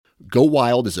Go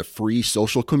Wild is a free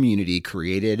social community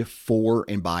created for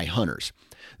and by hunters.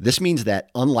 This means that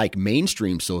unlike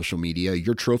mainstream social media,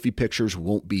 your trophy pictures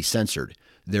won't be censored.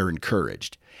 They're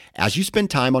encouraged. As you spend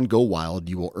time on Go Wild,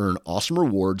 you will earn awesome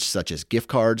rewards such as gift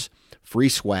cards, free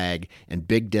swag, and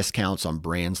big discounts on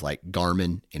brands like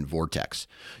Garmin and Vortex.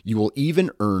 You will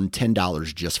even earn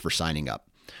 $10 just for signing up.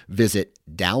 Visit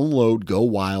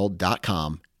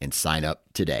downloadgowild.com and sign up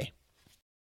today.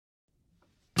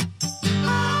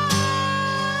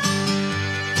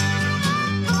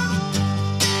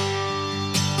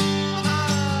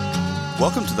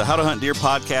 Welcome to the How to Hunt Deer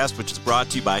podcast, which is brought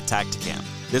to you by Tacticam.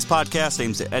 This podcast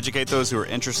aims to educate those who are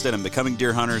interested in becoming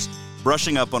deer hunters,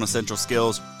 brushing up on essential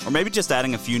skills, or maybe just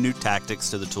adding a few new tactics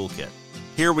to the toolkit.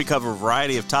 Here we cover a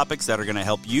variety of topics that are going to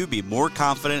help you be more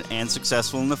confident and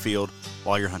successful in the field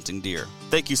while you're hunting deer.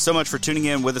 Thank you so much for tuning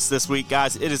in with us this week,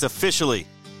 guys. It is officially,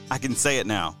 I can say it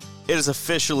now, it is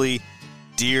officially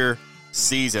deer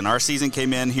season. Our season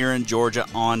came in here in Georgia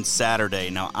on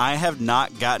Saturday. Now, I have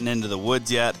not gotten into the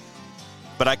woods yet,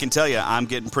 but I can tell you, I'm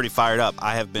getting pretty fired up.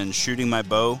 I have been shooting my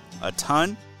bow a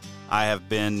ton. I have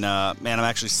been, I'm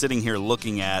actually sitting here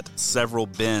looking at several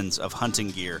bins of hunting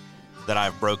gear that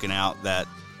I've broken out that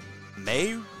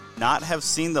may not have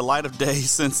seen the light of day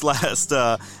since last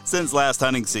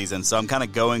hunting season. So I'm kind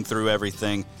of going through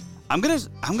everything. I'm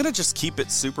gonna just keep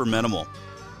it super minimal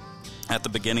at the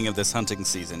beginning of this hunting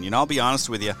season. You know, I'll be honest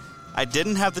with you, I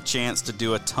didn't have the chance to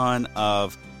do a ton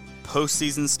of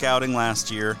postseason scouting last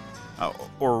year.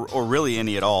 Or really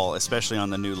any at all, especially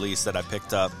on the new lease that I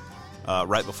picked up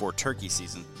right before turkey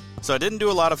season. So I didn't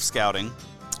do a lot of scouting.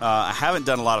 I haven't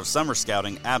done a lot of summer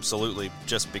scouting, absolutely,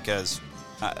 just because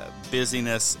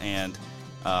busyness and,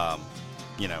 not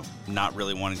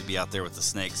really wanting to be out there with the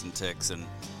snakes and ticks and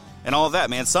all of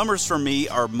that, man. Summers for me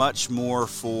are much more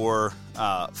for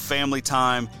family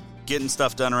time, getting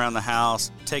stuff done around the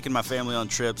house, taking my family on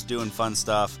trips, doing fun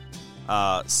stuff.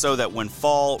 So that when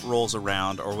fall rolls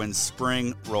around or when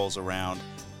spring rolls around,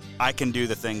 I can do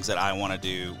the things that I want to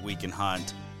do. We can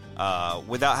hunt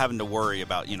without having to worry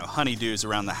about, honeydews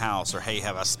around the house or, hey,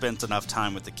 have I spent enough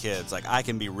time with the kids? Like, I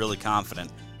can be really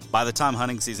confident. By the time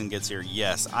hunting season gets here,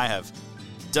 yes, I have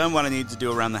done what I need to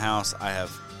do around the house. I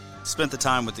have spent the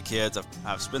time with the kids.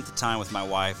 I've spent the time with my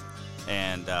wife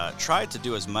and tried to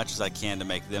do as much as I can to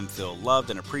make them feel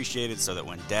loved and appreciated so that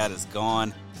when Dad is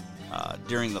gone,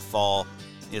 during the fall,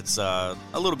 it's a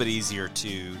little bit easier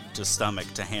to stomach,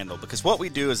 to handle, because what we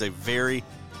do is a very,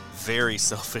 very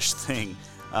selfish thing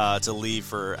to leave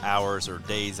for hours or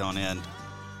days on end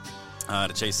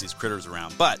to chase these critters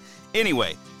around. But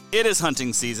anyway, it is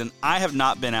hunting season. I have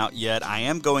not been out yet. I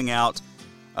am going out.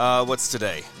 What's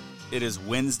today? It is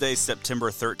Wednesday,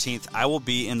 September 13th. I will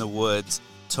be in the woods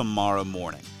tomorrow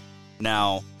morning.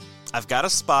 Now, I've got a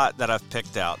spot that I've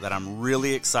picked out that I'm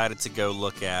really excited to go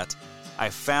look at. I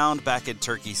found back in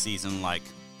turkey season like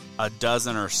a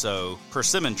dozen or so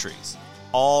persimmon trees,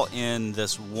 all in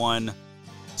this one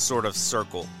sort of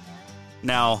circle.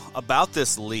 Now, about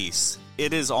this lease,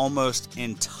 it is almost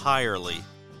entirely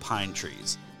pine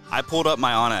trees. I pulled up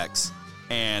my Onyx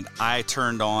and I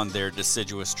turned on their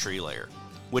deciduous tree layer,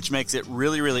 which makes it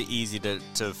really, really easy to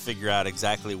figure out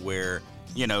exactly where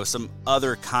some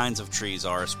other kinds of trees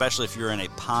are, especially if you're in a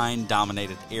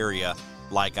pine-dominated area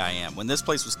like I am. When this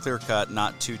place was clear-cut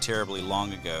not too terribly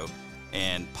long ago,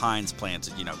 and pines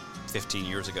planted, 15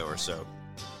 years ago or so,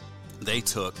 they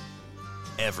took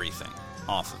everything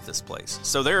off of this place.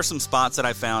 So there are some spots that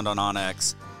I found on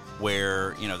Onyx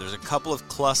where, there's a couple of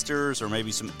clusters or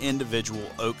maybe some individual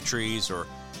oak trees or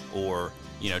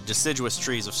deciduous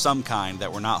trees of some kind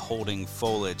that were not holding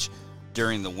foliage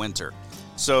during the winter.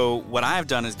 So what I've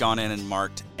done is gone in and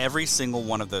marked every single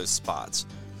one of those spots.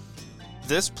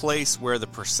 This place where the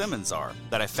persimmons are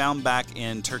that I found back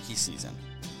in turkey season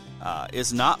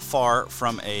is not far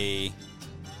from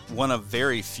one of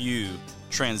very few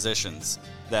transitions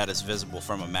that is visible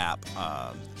from a map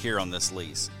here on this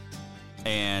lease.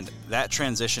 And that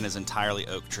transition is entirely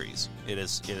oak trees. It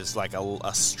is like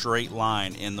a straight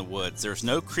line in the woods. There's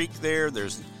no creek there.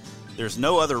 There's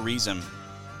no other reason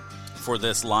for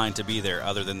this line to be there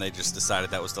other than they just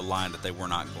decided that was the line that they were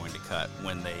not going to cut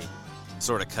when they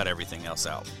sort of cut everything else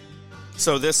out.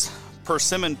 So this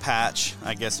persimmon patch,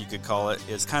 I guess you could call it,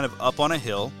 is kind of up on a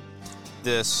hill.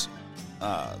 The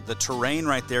terrain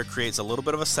right there creates a little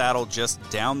bit of a saddle just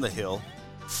down the hill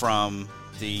from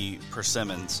the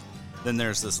persimmons. Then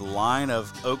there's this line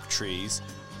of oak trees.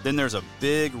 Then there's a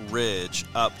big ridge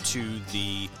up to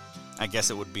I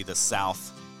guess it would be the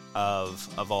south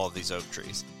of all of these oak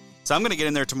trees. So I'm going to get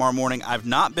in there tomorrow morning. I've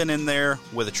not been in there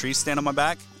with a tree stand on my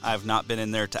back. I've not been in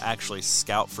there to actually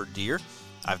scout for deer.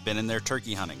 I've been in there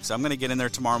turkey hunting. So I'm going to get in there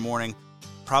tomorrow morning,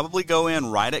 probably go in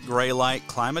right at gray light,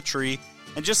 climb a tree,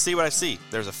 and just see what I see.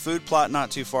 There's a food plot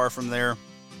not too far from there.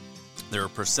 There are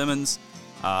persimmons.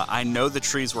 I know the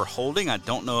trees we're holding. I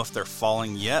don't know if they're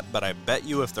falling yet, but I bet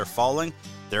you if they're falling,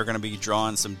 they're going to be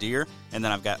drawing some deer. And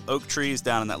then I've got oak trees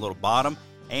down in that little bottom.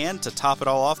 And to top it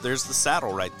all off, there's the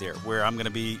saddle right there where I'm going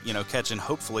to be, catching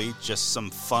hopefully just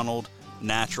some funneled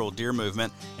natural deer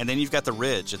movement. And then you've got the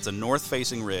ridge. It's a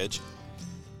north-facing ridge.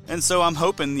 And so I'm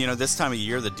hoping, this time of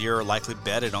year, the deer are likely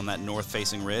bedded on that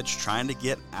north-facing ridge, trying to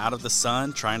get out of the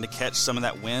sun, trying to catch some of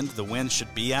that wind. The wind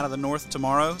should be out of the north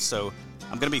tomorrow, so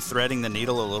I'm going to be threading the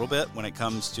needle a little bit when it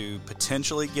comes to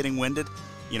potentially getting winded,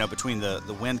 between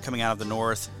the wind coming out of the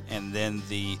north and then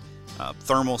the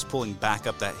thermals pulling back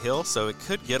up that hill. So it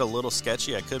could get a little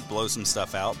sketchy. I could blow some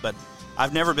stuff out, but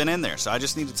I've never been in there, so I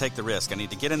just need to take the risk. I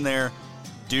need to get in there,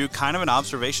 do kind of an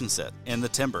observation set in the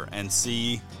timber and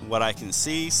see what I can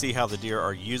see how the deer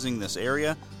are using this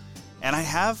area. And I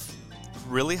have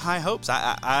really high hopes.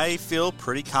 I feel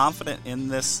pretty confident in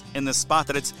this spot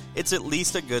that it's at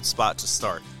least a good spot to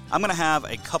start. I'm going to have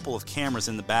a couple of cameras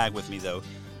in the bag with me, though.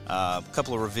 A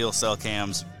couple of reveal cell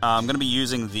cams. I'm going to be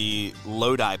using the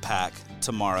Lodi pack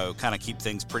tomorrow, kind of keep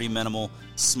things pretty minimal.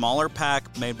 Smaller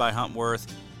pack made by Huntworth.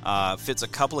 Fits a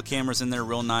couple of cameras in there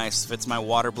real nice. Fits my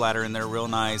water bladder in there real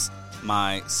nice.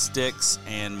 My sticks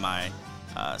and my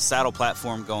saddle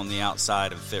platform go on the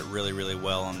outside and fit really, really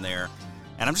well on there.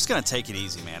 And I'm just going to take it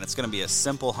easy, man. It's going to be a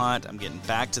simple hunt. I'm getting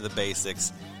back to the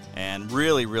basics and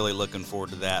really, really looking forward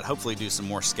to that. Hopefully do some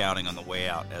more scouting on the way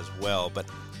out as well. But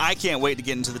I can't wait to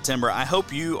get into the timber. I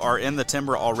hope you are in the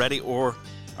timber already or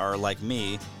are like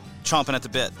me, chomping at the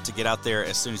bit to get out there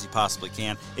as soon as you possibly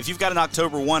can. If you've got an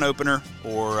October 1 opener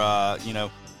or,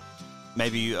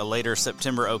 maybe a later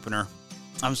September opener,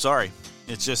 I'm sorry.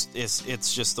 It's just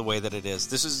the way that it is.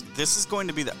 This is going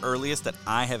to be the earliest that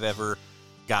I have ever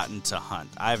gotten to hunt.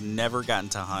 I've never gotten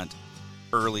to hunt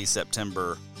early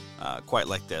September quite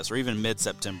like this, or even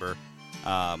mid-September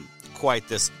quite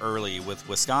this early, with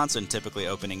Wisconsin typically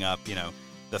opening up,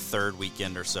 the third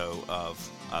weekend or so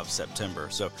of September.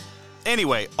 So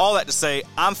anyway, all that to say,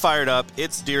 I'm fired up.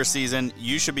 It's deer season.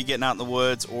 You should be getting out in the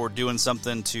woods or doing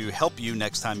something to help you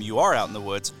next time you are out in the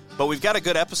woods. But we've got a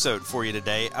good episode for you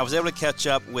today. I was able to catch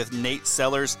up with Nate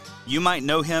Sellers. You might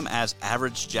know him as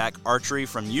Average Jack Archery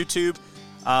from YouTube.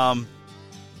 I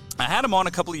had him on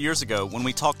a couple of years ago when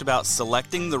we talked about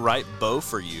selecting the right bow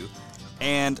for you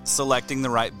and selecting the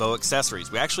right bow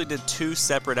accessories. We actually did 2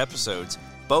 separate episodes,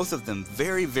 both of them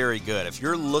very, very good. If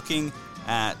you're looking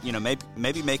at,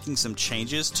 maybe making some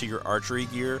changes to your archery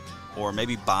gear, or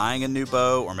maybe buying a new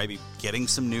bow, or maybe getting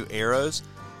some new arrows,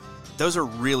 those are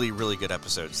really, really good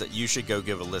episodes that you should go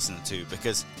give a listen to,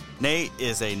 because Nate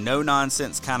is a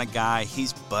no-nonsense kind of guy.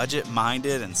 He's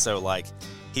budget-minded, and so,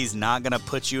 he's not going to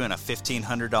put you in a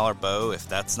 $1,500 bow if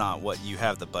that's not what you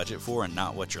have the budget for and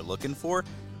not what you're looking for.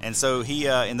 And so he,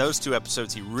 in those 2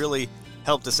 episodes, he really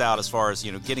helped us out as far as,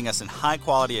 getting us in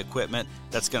high-quality equipment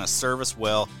that's going to serve us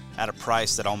well at a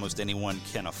price that almost anyone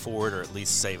can afford or at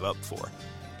least save up for.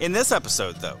 In this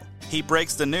episode, though, he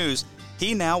breaks the news.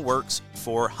 He now works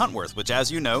for Huntworth, which,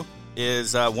 as you know,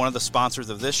 is one of the sponsors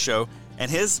of this show.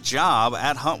 And his job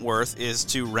at Huntworth is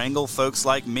to wrangle folks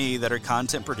like me that are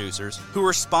content producers who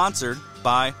are sponsored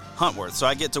by Huntworth. So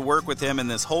I get to work with him in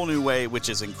this whole new way, which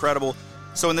is incredible.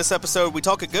 So in this episode, we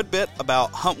talk a good bit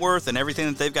about Huntworth and everything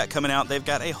that they've got coming out. They've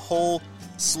got a whole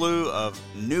slew of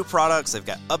new products. They've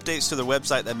got updates to their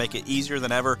website that make it easier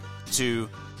than ever to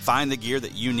find the gear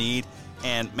that you need.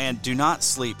 And man, do not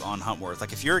sleep on Huntworth.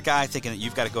 If you're a guy thinking that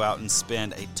you've got to go out and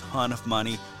spend a ton of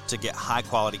money to get high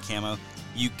quality camo,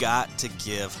 you got to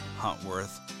give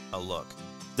Huntworth a look.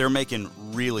 They're making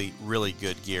really, really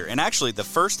good gear. And actually, the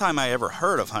first time I ever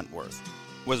heard of Huntworth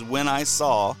was when I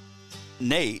saw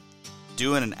Nate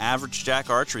doing an Average Jack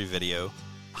Archery video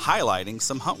highlighting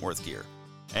some Huntworth gear.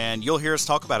 And you'll hear us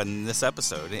talk about it in this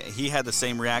episode. He had the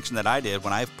same reaction that I did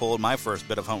when I pulled my first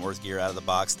bit of Huntworth gear out of the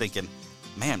box, thinking,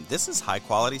 man, this is high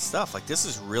quality stuff. This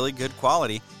is really good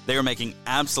quality. They are making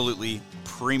absolutely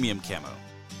premium camo.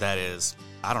 That is,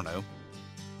 I don't know,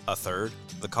 a third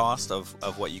the cost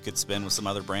of what you could spend with some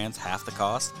other brands, half the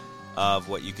cost of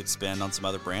what you could spend on some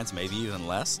other brands, maybe even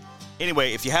less.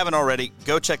 Anyway, if you haven't already,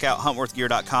 go check out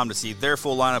huntworthgear.com to see their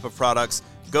full lineup of products.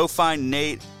 Go find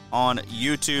Nate on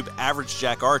YouTube, Average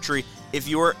Jack Archery. If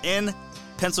you are in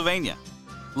Pennsylvania,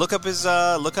 look up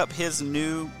his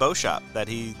new bow shop that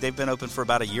they've been open for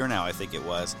about a year now, I think it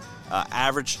was.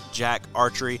 Average Jack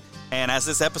Archery. And as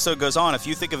this episode goes on, if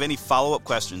you think of any follow-up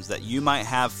questions that you might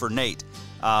have for Nate,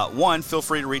 one, feel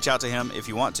free to reach out to him if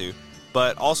you want to.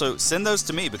 but also send those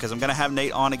to me because I'm going to have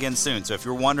Nate on again soon. So if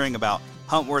you're wondering about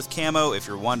Huntworth Camo, if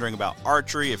you're wondering about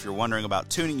archery, if you're wondering about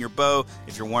tuning your bow,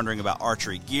 if you're wondering about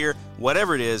archery gear,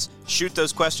 whatever it is, shoot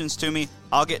those questions to me.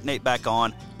 I'll get Nate back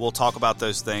on. We'll talk about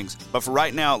those things. But for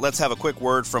right now, let's have a quick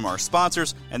word from our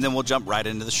sponsors, and then we'll jump right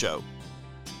into the show.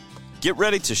 Get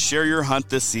ready to share your hunt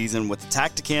this season with the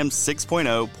Tactacam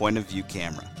 6.0 point of view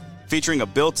camera. Featuring a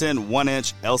built-in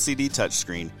 1-inch LCD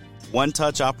touchscreen,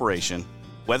 one-touch operation,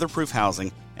 weatherproof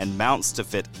housing, and mounts to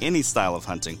fit any style of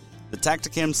hunting, the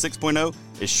Tactacam 6.0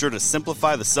 is sure to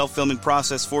simplify the self-filming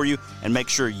process for you and make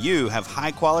sure you have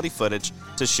high-quality footage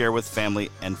to share with family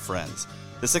and friends.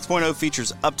 The 6.0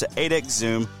 features up to 8x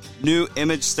zoom, new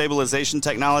image stabilization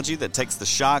technology that takes the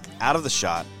shock out of the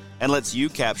shot and lets you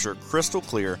capture crystal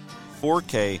clear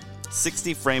 4K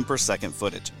 60 frame per second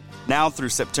footage. Now through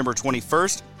September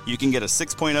 21st, you can get a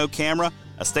 6.0 camera,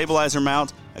 a stabilizer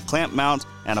mount, a clamp mount,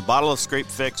 and a bottle of Scrape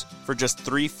Fix for just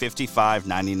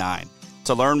 $355.99.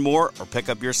 To learn more or pick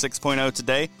up your 6.0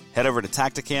 today, head over to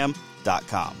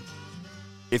Tactacam.com.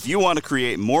 If you want to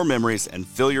create more memories and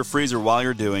fill your freezer while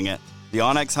you're doing it, the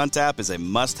onX Hunt app is a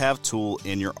must-have tool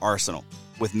in your arsenal.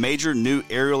 With major new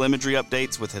aerial imagery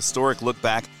updates with historic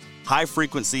look-back,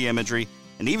 high-frequency imagery,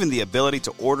 and even the ability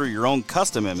to order your own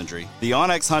custom imagery, the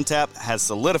onX Hunt app has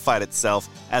solidified itself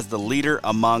as the leader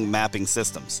among mapping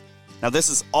systems. Now, this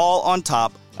is all on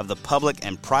top of the public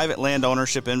and private land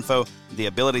ownership info, the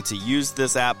ability to use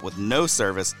this app with no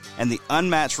service, and the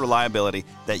unmatched reliability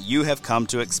that you have come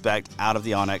to expect out of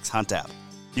the onX Hunt app.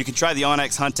 You can try the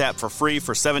onX Hunt app for free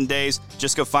for 7 days.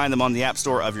 Just go find them on the app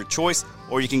store of your choice,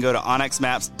 or you can go to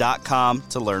onxmaps.com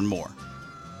to learn more.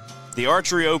 The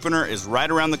archery opener is right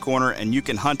around the corner, and you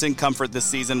can hunt in comfort this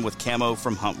season with Camo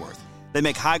from Huntworth. They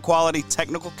make high-quality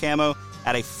technical camo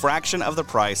at a fraction of the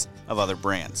price of other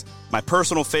brands. My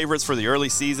personal favorites for the early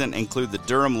season include the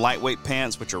Durham lightweight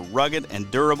pants, which are rugged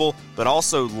and durable, but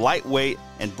also lightweight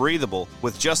and breathable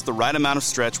with just the right amount of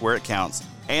stretch where it counts,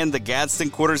 and the Gadsden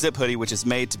quarter zip hoodie, which is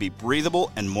made to be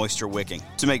breathable and moisture wicking.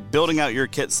 To make building out your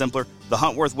kit simpler, the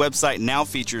Huntworth website now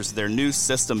features their new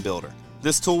system builder.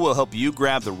 This tool will help you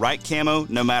grab the right camo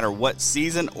no matter what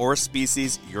season or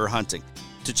species you're hunting.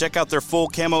 To check out their full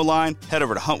camo line, head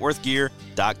over to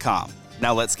huntworthgear.com.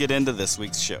 Now let's get into this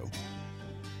week's show.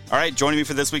 All right, joining me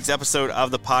for this week's episode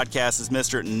of the podcast is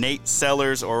Mr. Nate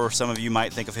Sellers, or some of you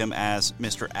might think of him as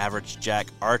Mr. Average Jack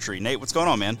Archery. Nate, what's going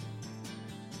on, man?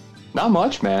 Not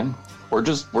much, man. We're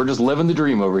just living the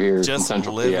dream over here in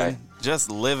Central PA.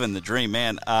 Just living the dream,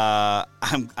 man.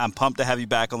 I'm pumped to have you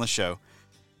back on the show.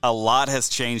 A lot has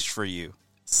changed for you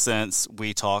since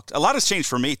we talked. A lot has changed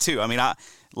for me too. I mean,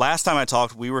 last time I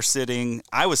talked, I was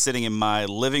sitting in my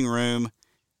living room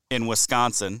in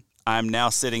Wisconsin. I'm now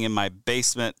sitting in my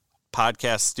basement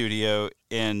podcast studio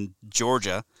in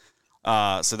Georgia.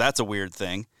 So that's a weird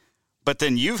thing. But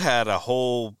then you've had a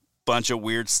whole bunch of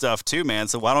weird stuff too, man.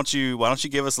 So why don't you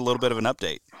give us a little bit of an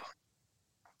update?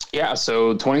 Yeah,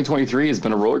 so 2023 has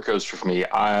been a roller coaster for me.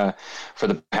 For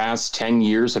the past 10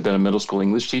 years, I've been a middle school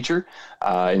English teacher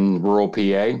in rural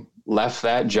PA. Left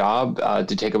that job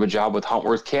to take up a job with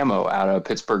Huntworth Camo out of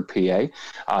Pittsburgh,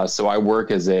 PA. So I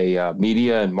work as a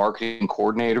media and marketing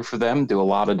coordinator for them, do a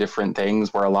lot of different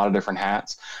things, wear a lot of different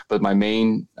hats. But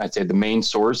the main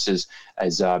source is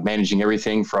managing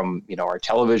everything from, our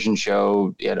television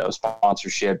show,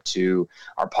 sponsorship, to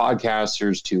our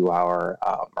podcasters, to our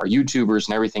YouTubers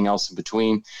and everything else in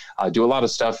between. Do a lot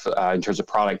of stuff in terms of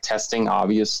product testing,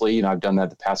 obviously. I've done that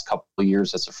the past couple of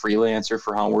years as a freelancer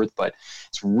for Huntworth, but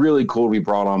it's really cool to be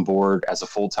brought on board as a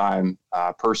full-time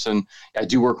person. I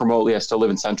do work remotely. I still live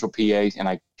in Central PA, and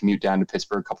I commute down to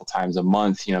Pittsburgh a couple times a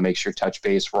month, make sure touch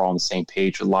base. We're all on the same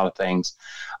page with a lot of things.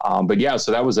 But yeah,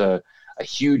 so that was a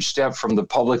huge step from the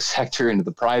public sector into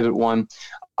the private one.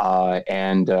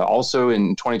 And also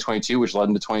in 2022, which led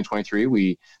into 2023,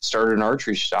 we started an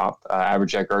archery shop,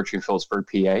 Average Jack Archery in Phillipsburg,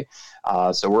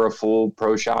 PA. So we're a full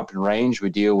pro shop and range. We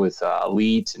deal with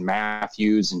Elite and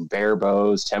Matthews and bear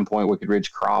bows, 10-point Wicked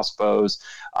Ridge crossbows,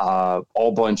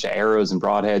 all bunch of arrows and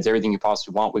broadheads, everything you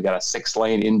possibly want. We got a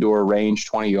 6-lane indoor range,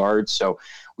 20 yards. So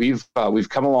we've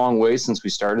come a long way since we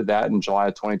started that in July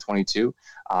of 2022.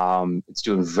 It's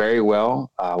doing very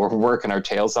well. We're working our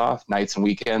tails off nights and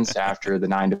weekends after the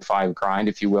 9 to 5 grind,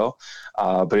 if you will.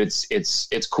 But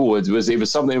it's cool. It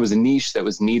was something. It was a niche that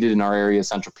was needed in our area,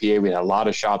 Central PA. We had a lot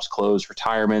of shops closed,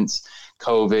 retirements,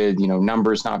 COVID,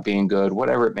 numbers not being good,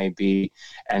 whatever it may be.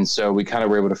 And so we kind of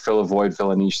were able to fill a void,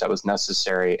 fill a niche that was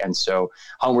necessary. And so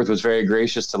Huntworth was very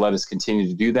gracious to let us continue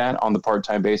to do that on the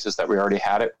part-time basis that we already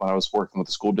had it when I was working with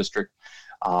the school district.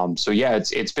 So yeah,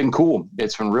 it's been cool.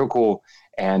 It's been real cool.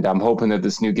 And I'm hoping that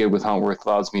this new gig with Huntworth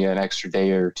allows me an extra day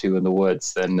or two in the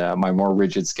woods than my more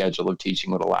rigid schedule of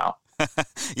teaching would allow.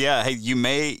 Yeah. Hey, you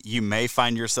may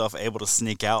find yourself able to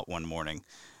sneak out one morning.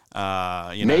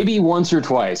 Maybe once or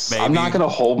twice. Maybe. I'm not going to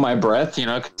hold my breath,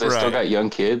 because I Right. still got young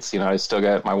kids. I still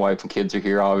got my wife and kids are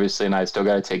here, obviously, and I still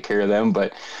got to take care of them.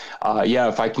 But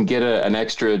if I can get an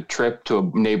extra trip to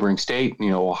a neighboring state,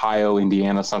 Ohio,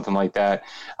 Indiana, something like that.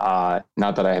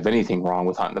 Not that I have anything wrong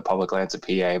with hunting the public lands of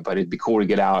PA, but it'd be cool to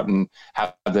get out and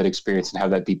have that experience and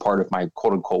have that be part of my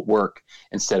quote unquote work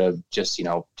instead of just,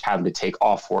 having to take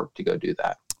off work to go do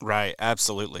that. Right.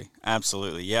 Absolutely.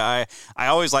 Absolutely. Yeah. I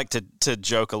always like to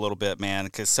joke a little bit, man,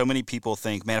 because so many people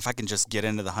think, man, if I can just get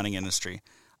into the hunting industry,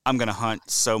 I'm going to hunt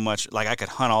so much. Like I could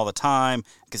hunt all the time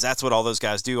because that's what all those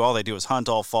guys do. All they do is hunt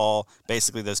all fall.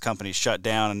 Basically, those companies shut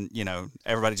down and,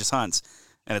 everybody just hunts.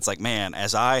 And it's like, man,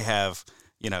 as I have,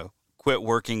 quit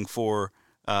working for,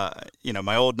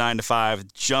 my old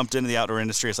 9-to-5, jumped into the outdoor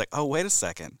industry. It's like, oh, wait a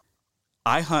second.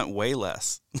 I hunt way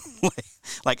less.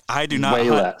 Like I do not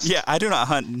hunt. Less. Yeah, I do not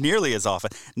hunt nearly as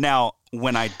often. Now,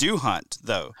 when I do hunt,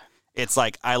 though, it's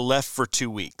like I left for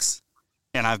 2 weeks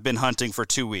and I've been hunting for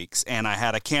 2 weeks and I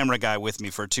had a camera guy with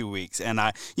me for 2 weeks. And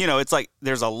it's like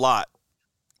there's a lot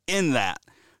in that,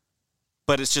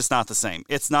 but it's just not the same.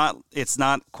 It's not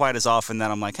quite as often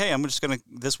that I'm like, hey,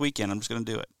 this weekend, I'm just going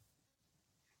to do it.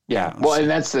 Yeah. Well, and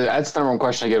that's the number one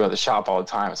question I get about the shop all the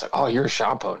time. It's like, oh, you're a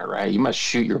shop owner, right? You must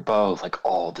shoot your bow like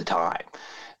all the time.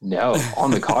 No,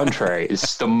 on the contrary,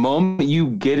 it's the moment you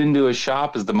get into a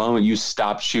shop is the moment you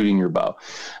stop shooting your bow.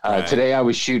 Right. Today I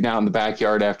was shooting out in the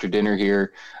backyard after dinner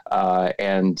here.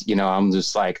 And I'm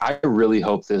just like, I really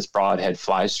hope this broadhead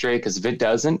flies straight. Because if it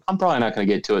doesn't, I'm probably not going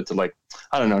to get to it till I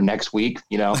don't know, next week,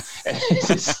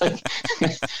 It's like,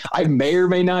 I may or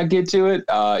may not get to it.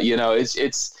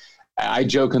 I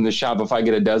joke in the shop, if I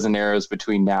get a dozen arrows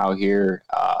between now here,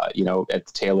 at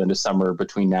the tail end of summer,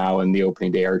 between now and the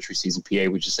opening day archery season PA,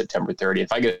 which is September 30th,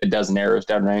 if I get a dozen arrows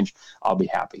downrange, I'll be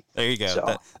happy. There you go.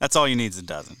 So, that's all you need is a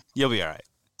dozen. You'll be all right.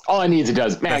 All I need is a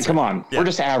dozen. Man, That's come right. on. Yeah. We're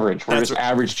just average. We're just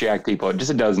average jack people. Just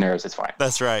a dozen arrows. It's fine.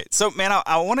 That's right. So, man,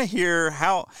 I want to hear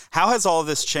how has all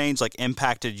this change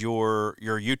impacted your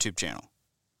YouTube channel?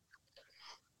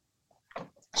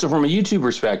 So from a YouTube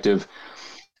perspective,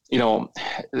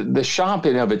 the shop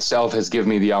in of itself has given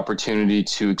me the opportunity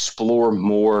to explore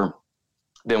more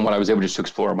than what I was able just to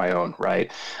explore on my own.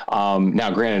 Right.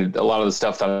 Now, granted, a lot of the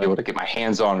stuff that I'm able to get my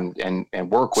hands on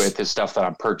and work with is stuff that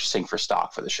I'm purchasing for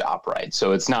stock for the shop. Right.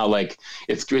 So it's not like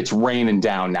it's raining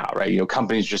down now. Right.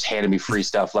 Companies just handing me free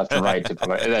stuff left and right.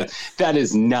 That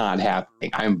is not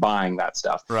happening. I'm buying that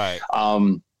stuff. Right.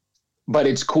 But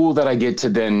it's cool that I get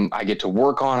to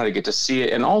work on it. I get to see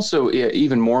it. And also,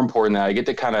 even more important, that I get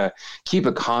to kind of keep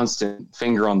a constant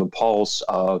finger on the pulse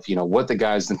of, what the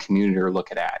guys in the community are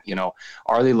looking at.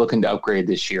 Are they looking to upgrade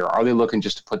this year? Are they looking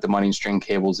just to put the money and string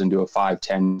cables into a 5,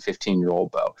 10,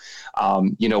 15-year-old bow?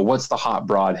 What's the hot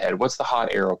broadhead? What's the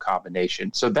hot arrow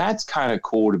combination? So that's kind of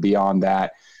cool to be on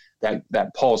that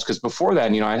pulse. Because before that,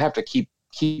 I'd have to keep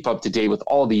up to date with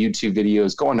all the YouTube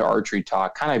videos, go into Archery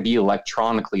Talk, kind of be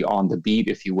electronically on the beat,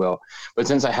 if you will. But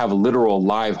since I have literal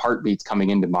live heartbeats coming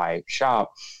into my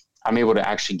shop, I'm able to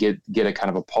actually get a kind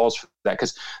of a pulse for that.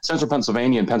 Because Central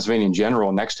Pennsylvania and Pennsylvania in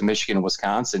general, next to Michigan and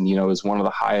Wisconsin, is one of the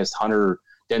highest hunter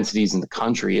densities in the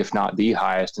country, if not the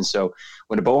highest. And so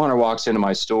when a bow hunter walks into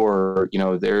my store,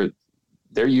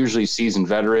 they're usually seasoned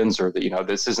veterans, or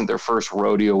this isn't their first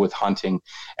rodeo with hunting.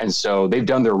 And so they've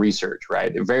done their research,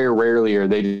 right? Very rarely are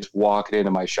they just walking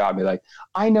into my shop and be like,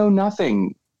 I know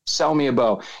nothing, sell me a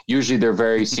bow. Usually they're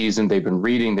very seasoned. They've been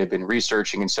reading, they've been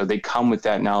researching. And so they come with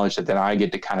that knowledge that then I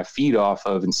get to kind of feed off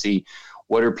of and see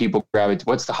what are people grabbing.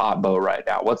 What's the hot bow right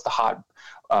now? What's the hot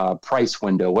price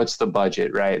window? What's the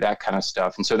budget, right? That kind of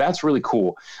stuff. And so that's really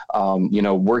cool. When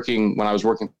I was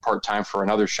working part-time for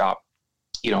another shop,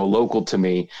 local to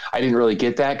me, I didn't really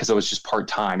get that because I was just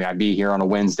part-time. I'd be here on a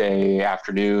Wednesday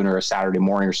afternoon or a Saturday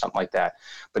morning or something like that.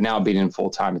 But now being in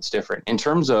full-time, it's different. In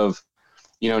terms of,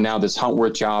 now this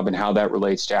Huntworth job and how that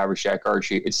relates to Average Jack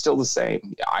Archery, it's still the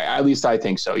same. At least I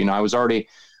think so.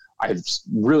 I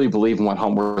really believe in what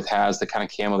Huntworth has, the kind of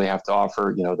camo they have to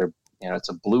offer. It's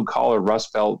a blue collar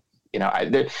rust belt.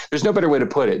 There's no better way to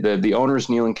put it. The owners,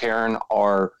 Neil and Karen,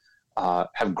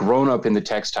 have grown up in the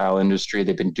textile industry.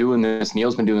 They've been doing this.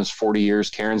 Neil's been doing this 40 years.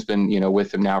 Karen's been,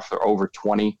 with them now for over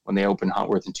 20 when they opened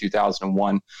Huntworth in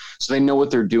 2001. So they know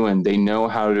what they're doing. They know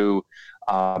how to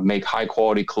make high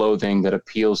quality clothing that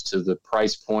appeals to the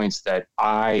price points that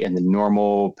I and the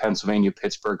normal Pennsylvania,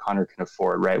 Pittsburgh hunter can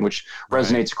afford, right? Which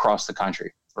resonates across the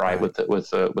country. right? With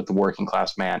the working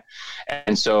class man.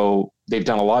 And so they've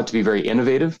done a lot to be very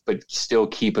innovative, but still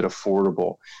keep it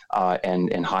affordable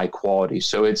and high quality.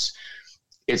 So it's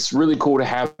really cool to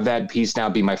have that piece now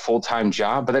be my full-time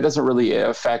job, but that doesn't really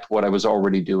affect what I was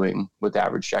already doing with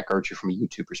Average Jack Archery from a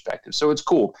YouTube perspective. So it's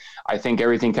cool. I think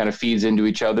everything kind of feeds into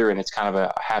each other, and it's kind of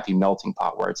a happy melting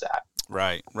pot where it's at.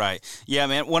 Right. Yeah,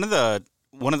 man. One of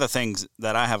the things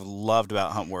that I have loved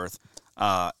about Huntworth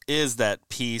is that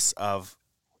piece of,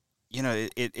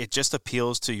 it just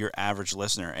appeals to your average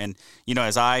listener. And,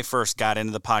 as I first got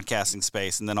into the podcasting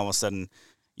space, and then all of a sudden,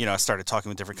 I started talking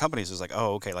with different companies. It was like,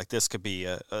 oh, okay, like this could be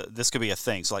a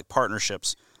thing. So like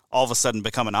partnerships all of a sudden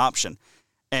become an option.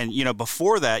 And,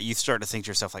 before that, you start to think to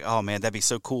yourself like, oh man, that'd be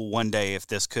so cool one day if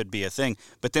this could be a thing.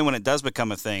 But then when it does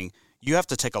become a thing, you have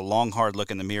to take a long, hard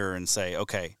look in the mirror and say,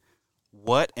 okay,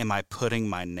 what am I putting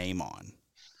my name on?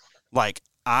 Like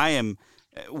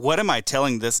what am I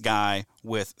telling this guy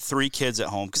with 3 kids at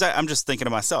home? Because I'm just thinking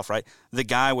to myself, right? The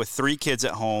guy with 3 kids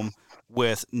at home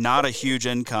with not a huge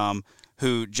income,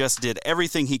 who just did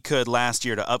everything he could last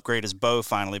year to upgrade his bow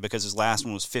finally because his last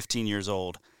one was 15 years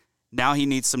old. Now he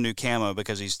needs some new camo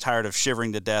because he's tired of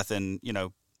shivering to death in,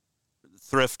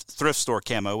 thrift store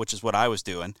camo, which is what I was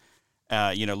doing.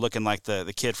 Looking like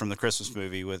the kid from the Christmas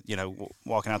movie with,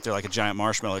 walking out there like a giant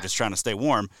marshmallow just trying to stay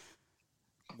warm.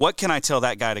 What can I tell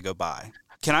that guy to go buy?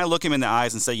 Can I look him in the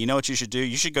eyes and say, you know what you should do?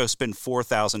 You should go spend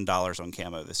 $4,000 on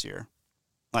camo this year.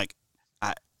 Like,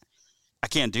 I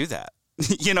can't do that.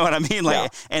 You know what I mean?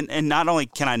 Like, yeah. And not only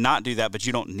can I not do that, but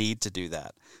you don't need to do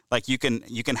that. Like you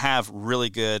can have really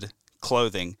good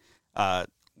clothing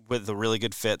with a really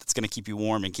good fit that's going to keep you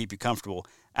warm and keep you comfortable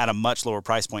at a much lower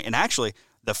price point. And actually,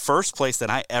 the first place that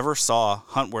I ever saw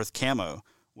Huntworth camo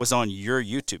was on your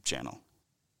YouTube channel.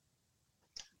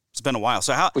 It's been a while.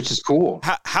 So which is cool.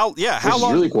 How long?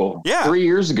 Is really cool. Yeah. 3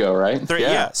 years ago, right?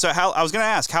 Yeah. So I was going to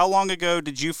ask, how long ago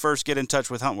did you first get in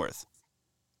touch with Huntworth?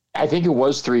 I think it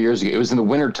was 3 years ago. It was in the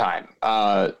wintertime.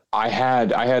 I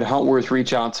had Huntworth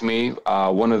reach out to me.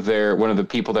 One of the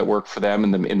people that work for them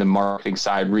in the marketing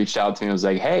side reached out to me and was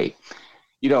like, hey,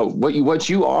 what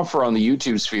you offer on the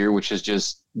YouTube sphere, which is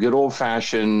just good old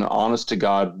fashioned, honest to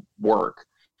God work,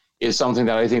 is something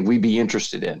that I think we'd be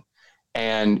interested in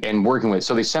and working with.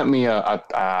 So they sent me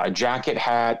a jacket,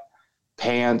 hat,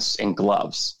 pants, and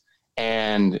gloves.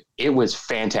 And it was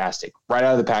fantastic right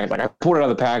out of the package. Like I pulled it out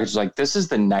of the package, like, this is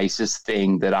the nicest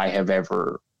thing that I have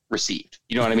ever received.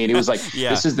 You know what I mean? It was like,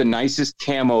 This is the nicest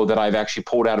camo that I've actually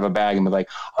pulled out of a bag and been like,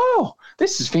 oh,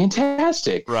 this is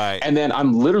fantastic. Right. And then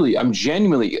I'm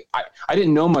genuinely, I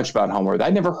didn't know much about Huntworth.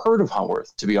 I'd never heard of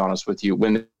Huntworth, to be honest with you.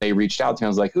 When they reached out to me, I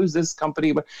was like, who's this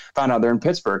company? But found out they're in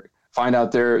Pittsburgh. Find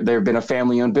out they've been a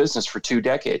family-owned business for 2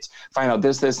 decades. Find out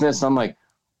this, and this. And I'm like,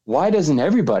 why doesn't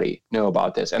everybody know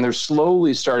about this? And they're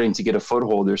slowly starting to get a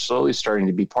foothold. They're slowly starting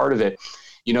to be part of it.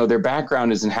 Their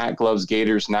background is in hat, gloves,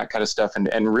 gaiters, and that kind of stuff.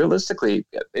 And realistically,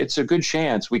 it's a good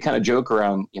chance. We kind of joke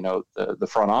around, the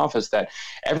front office that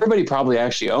everybody probably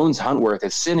actually owns Huntworth.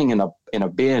 It's sitting in a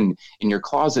bin in your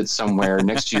closet somewhere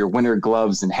next to your winter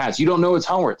gloves and hats. You don't know it's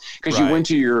Huntworth because you went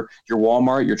to your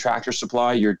Walmart, your Tractor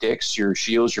Supply, your Dick's, your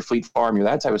Shields, your Fleet Farm,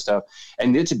 that type of stuff.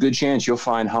 And it's a good chance you'll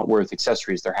find Huntworth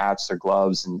accessories, their hats, their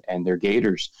gloves, and their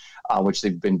gaiters, which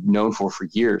they've been known for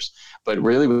years. But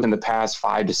really within the past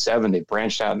 5 to 7, they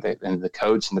branched out into the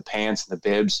coats and the pants and the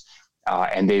bibs.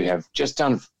 And they have just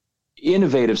done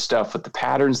innovative stuff with the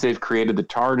patterns they've created, the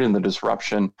target and the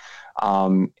disruption.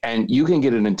 And you can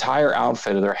get an entire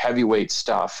outfit of their heavyweight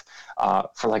stuff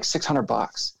for like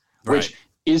 $600, which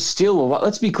is still a lot.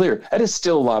 Let's be clear. That is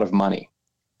still a lot of money,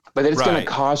 but it's going to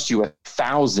cost you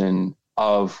 1,000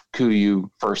 of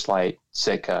Kuiu, First Light,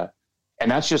 Sitka. And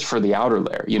that's just for the outer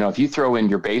layer. If you throw in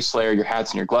your base layer, your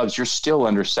hats and your gloves, you're still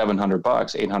under $700,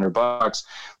 $800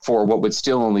 for what would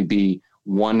still only be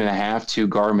 1.5, 2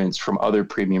 garments from other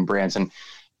premium brands.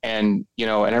 And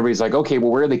everybody's like, okay,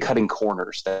 well, where are they cutting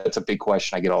corners? That's a big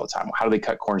question I get all the time. How do they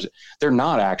cut corners? They're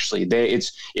not actually.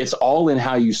 It's all in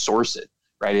how you source it,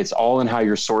 right? It's all in how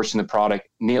you're sourcing the product.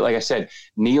 Neil, like I said,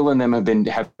 Neil and them have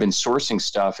been sourcing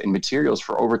stuff and materials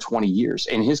for over 20 years.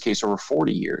 In his case, over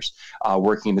 40 years,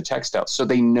 working in the textiles. So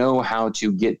they know how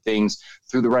to get things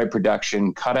through the right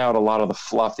production, cut out a lot of the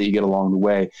fluff that you get along the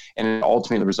way, and it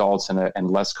ultimately results in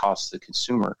less cost to the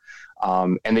consumer.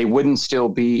 And they wouldn't still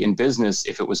be in business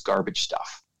if it was garbage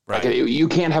stuff. Right. Like you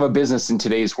can't have a business in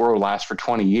today's world last for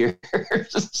 20 years,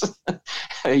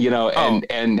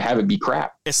 and have it be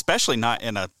crap. Especially not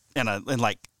in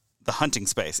like the hunting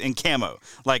space, in camo.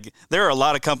 Like there are a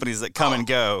lot of companies that come and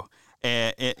go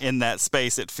in that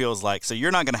space, it feels like. So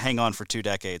you're not going to hang on for 2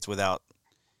 decades without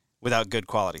good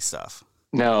quality stuff.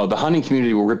 No, the hunting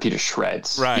community will rip you to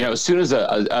shreds. Right. You know, as soon as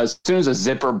a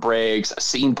zipper breaks, a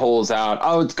seam pulls out,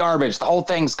 oh, it's garbage. The whole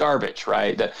thing's garbage,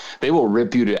 right? That they will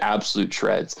rip you to absolute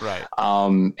shreds. Right.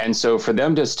 And so for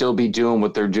them to still be doing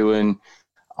what they're doing,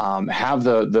 have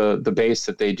the base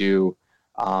that they do,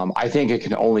 I think it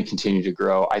can only continue to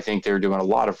grow. I think they're doing a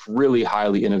lot of really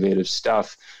highly innovative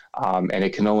stuff, and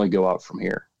it can only go up from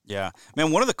here. Yeah,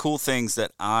 man. One of the cool things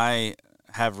that I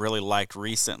have really liked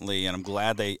recently, and I'm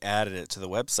glad they added it to the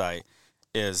website,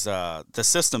 is the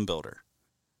system builder.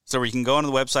 So where you can go onto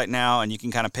the website now and you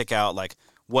can kind of pick out like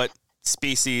what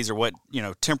species or what, you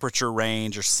know, temperature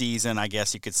range or season, I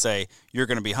guess you could say, you're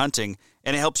going to be hunting,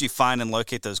 and it helps you find and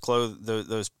locate those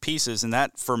those pieces. And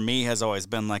that for me has always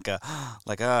been what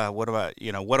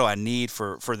do I need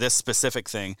for this specific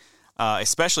thing,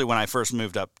 especially when I first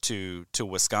moved up to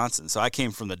Wisconsin. So I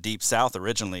came from the deep South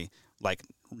originally, like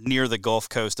near the Gulf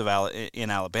Coast in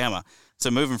Alabama.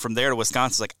 So moving from there to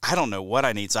Wisconsin, like, I don't know what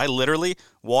I need. So I literally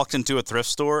walked into a thrift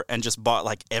store and just bought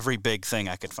like every big thing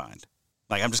I could find.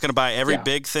 Like, I'm just going to buy every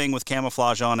big thing with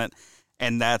camouflage on it,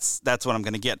 and that's what I'm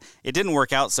going to get. It didn't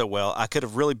work out so well. I could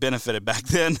have really benefited back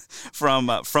then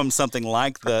from something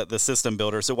like the system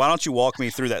builder. So why don't you walk me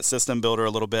through that system builder a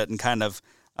little bit and kind of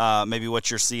maybe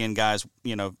what you're seeing, guys,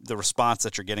 you know, the response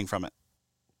that you're getting from it.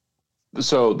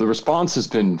 So the response has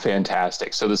been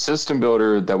fantastic. So the system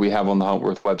builder that we have on the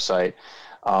Huntworth website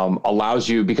allows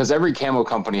you, because every camo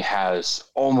company has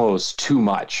almost too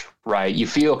much, right? You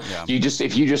feel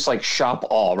if you just like shop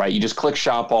all, right? You just click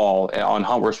shop all on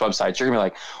Huntworth's website, you're gonna be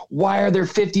like, why are there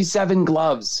 57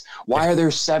 gloves? Why are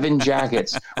there 7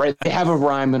 jackets? Right? They have a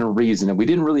rhyme and a reason, and we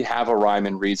didn't really have a rhyme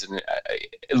and reason,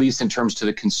 at least in terms to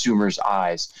the consumer's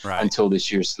eyes, until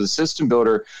this year. So the system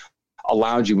builder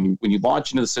allowed you, when you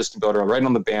launch into the system builder, right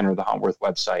on the banner of the Huntworth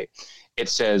website, it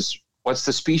says what's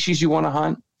the species you want to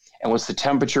hunt and what's the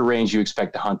temperature range you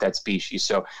expect to hunt that species.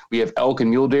 So we have elk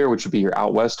and mule deer, which would be your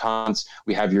out west hunts.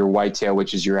 We have your whitetail,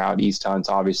 which is your out east hunts,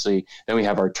 obviously. Then we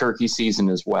have our turkey season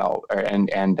as well, and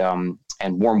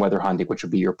warm weather hunting, which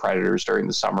would be your predators during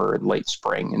the summer and late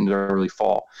spring and early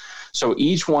fall. So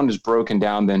each one is broken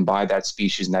down then by that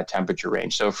species and that temperature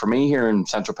range. So for me here in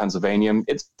central Pennsylvania,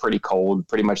 it's pretty cold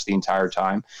pretty much the entire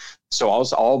time. So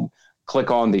I'll click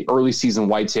on the early season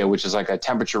whitetail, which is like a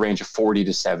temperature range of 40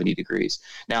 to 70 degrees.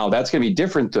 Now that's going to be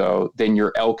different though than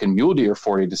your elk and mule deer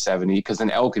 40 to 70, because in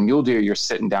elk and mule deer, you're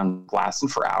sitting down glassing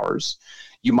for hours.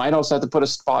 You might also have to put a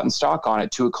spot and stock on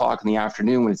at 2:00 in the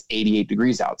afternoon when it's 88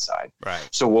 degrees outside. Right.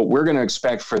 So what we're going to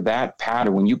expect for that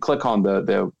pattern, when you click on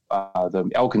the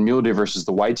elk and mule deer versus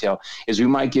the whitetail, is we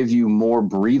might give you more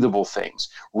breathable things,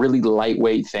 really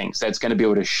lightweight things that's going to be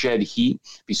able to shed heat,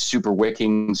 be super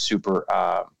wicking, super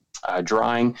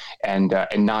drying, and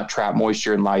not trap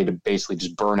moisture and allow you to basically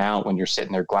just burn out when you're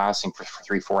sitting there glassing for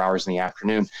 3-4 hours in the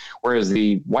afternoon. Whereas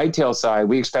the whitetail side,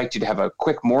 we expect you to have a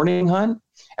quick morning hunt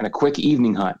and a quick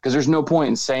evening hunt, because there's no point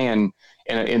in saying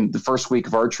in the first week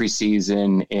of archery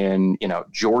season in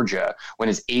Georgia, when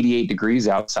it's 88 degrees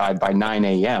outside by 9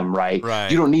 a.m., right?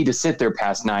 You don't need to sit there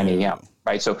past 9 a.m.,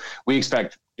 right? So we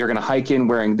expect you're going to hike in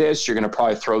wearing this. You're going to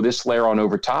probably throw this layer on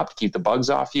over top to keep the bugs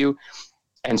off you.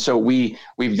 And so we've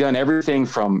done everything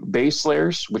from base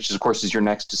layers, which is, of course, is your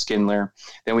next to skin layer.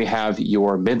 Then we have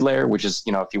your mid layer, which is,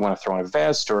 if you want to throw in a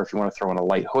vest or if you want to throw in a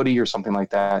light hoodie or something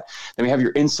like that. Then we have your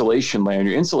insulation layer, and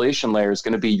your insulation layer is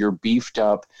going to be your beefed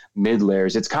up mid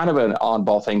layers. It's kind of an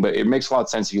oddball thing, but it makes a lot of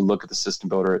sense if you look at the system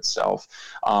builder itself.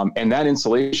 And that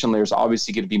insulation layer is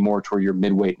obviously going to be more toward your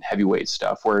midweight and heavyweight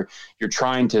stuff, where you're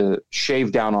trying to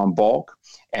shave down on bulk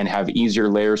and have easier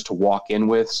layers to walk in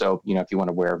with. So, if you want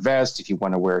to wear a vest, if you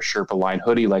want to wear a Sherpa line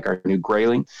hoodie, like our new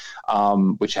Grayling,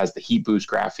 which has the heat boost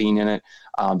graphene in it,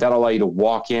 that'll allow you to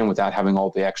walk in without having all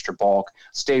the extra bulk,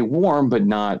 stay warm, but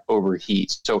not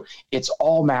overheat. So it's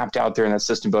all mapped out there in that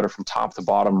system builder from top to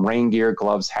bottom, rain gear,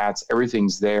 gloves, hats,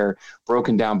 everything's there,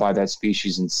 broken down by that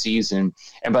species and season.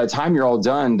 And by the time you're all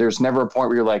done, there's never a point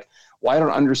where you're like, well, I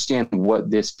don't understand what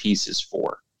this piece is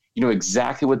for. You know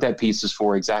exactly what that piece is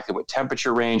for, exactly what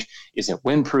temperature range. Is it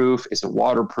windproof? Is it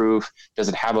waterproof? Does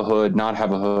it have a hood, not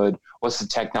have a hood? What's the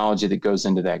technology that goes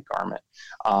into that garment?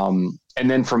 And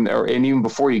then from there, and even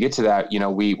before you get to that,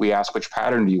 we ask, which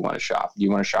pattern do you want to shop? Do you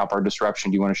want to shop our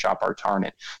disruption? Do you want to shop our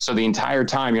tarnet? So the entire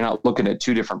time you're not looking at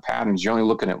 2 different patterns. You're only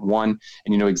looking at one,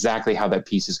 and you know exactly how that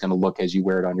piece is going to look as you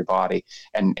wear it on your body.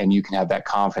 And you can have that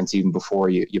confidence even before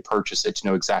you purchase it to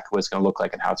know exactly what it's going to look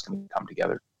like and how it's going to come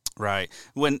together. Right.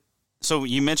 So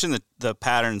you mentioned the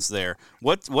patterns there.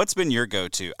 What's been your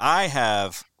go-to? I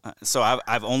have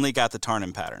I've only got the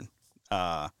Tarnin pattern,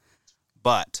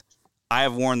 but I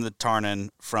have worn the Tarnin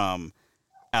from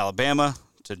Alabama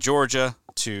to Georgia,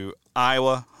 to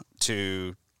Iowa,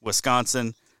 to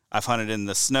Wisconsin. I've hunted in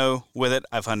the snow with it.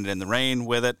 I've hunted in the rain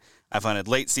with it. I've hunted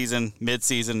late season,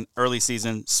 mid-season, early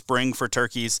season, spring for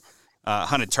turkeys.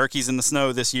 Hunted turkeys in the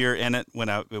snow this year in it when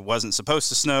it wasn't supposed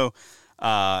to snow.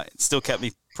 It still kept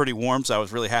me pretty warm, so I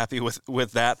was really happy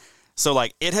with that. So,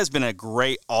 like, it has been a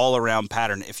great all-around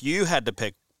pattern. If you had to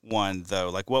pick one, though,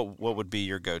 like, what would be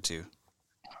your go-to?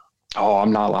 Oh,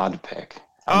 I'm not allowed to pick.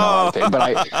 I'm not allowed to pick. But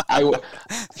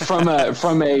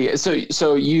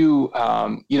so you,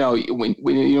 when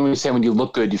you say when you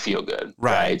look good, you feel good,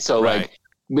 right? So, like,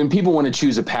 when people want to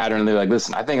choose a pattern, they're like,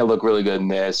 listen, I think I look really good in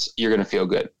this. You're going to feel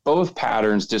good. Both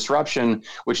patterns, disruption,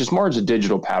 which is more as a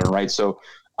digital pattern, right? So,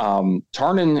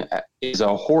 Tarnin is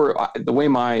the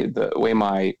way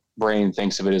my brain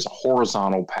thinks of it is a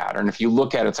horizontal pattern. If you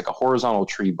look at it, it's like a horizontal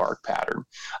tree bark pattern,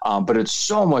 but it's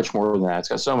so much more than that. It's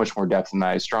got so much more depth than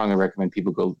that. I strongly recommend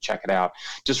people go check it out.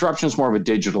 Disruption is more of a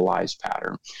digitalized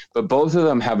pattern, but both of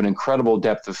them have an incredible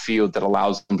depth of field that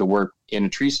allows them to work in a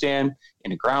tree stand,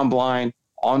 in a ground blind,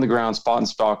 on the ground, spot and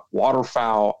stalk,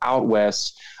 waterfowl, out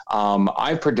west.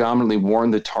 I've predominantly worn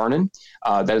the Tarnin.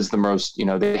 That is the most,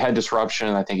 they had disruption.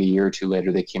 And I think a year or two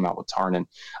later, they came out with Tarnin.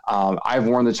 I've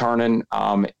worn the Tarnin.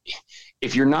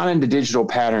 If you're not into digital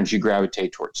patterns, you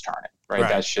gravitate towards Tarnin, right?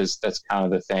 That's kind of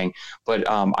the thing. But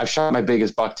I've shot my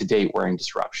biggest buck to date wearing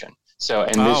disruption. So,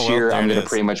 and this year I'm going to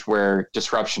pretty much wear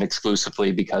disruption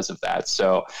exclusively because of that.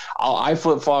 So I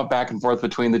flip-flop back and forth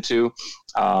between the two.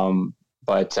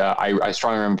 But I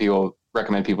strongly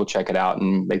recommend people check it out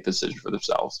and make the decision for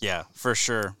themselves. Yeah, for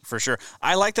sure.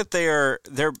 I like that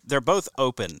they're both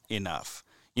open enough.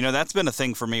 That's been a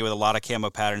thing for me with a lot of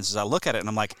camo patterns is I look at it and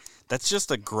I'm like, that's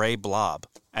just a gray blob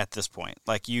at this point.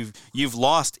 Like you've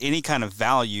lost any kind of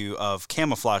value of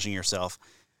camouflaging yourself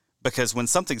because when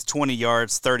something's 20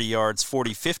 yards, 30 yards,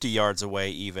 40, 50 yards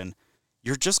away even,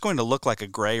 you're just going to look like a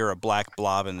gray or a black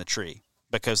blob in the tree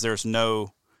because there's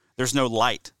no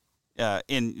light.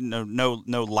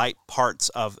 No light parts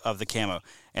of the camo.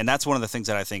 And that's one of the things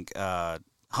that I think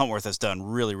Huntworth has done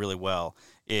really, really well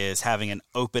is having an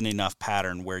open enough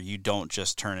pattern where you don't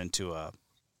just turn into a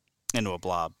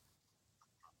blob.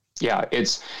 Yeah,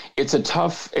 it's a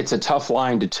tough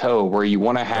line to toe where you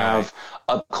want to have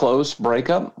up close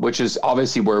breakup, which is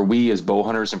obviously where we as bow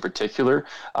hunters in particular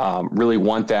really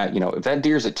want that. If that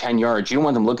deer's at 10 yards, you don't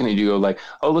want them looking at you go like,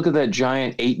 oh, look at that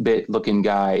giant 8-bit looking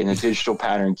guy in a digital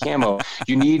pattern camo.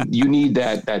 You need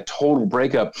that total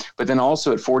breakup. But then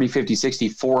also at 40, 50, 60,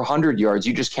 400 yards,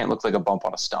 you just can't look like a bump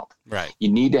on a stump. Right. You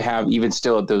need to have, even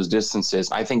still at those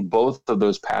distances, I think both of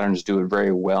those patterns do it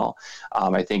very well.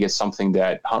 I think it's something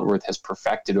that Huntworth has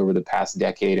perfected over the past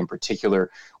decade in particular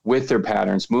with their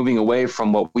patterns, moving away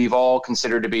from what we've all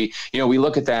considered to be, we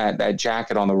look at that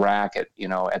jacket on the rack at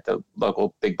the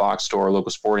local big box store, local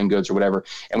sporting goods or whatever,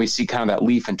 and we see kind of that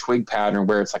leaf and twig pattern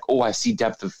where it's like, oh, I see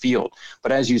depth of field.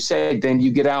 But as you said, then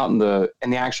you get out in the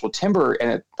actual timber and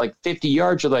at like 50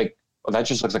 yards, you're like, well, that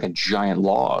just looks like a giant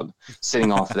log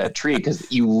sitting off of that tree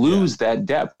because you lose that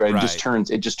depth, right? It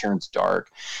just turns dark.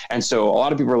 And so a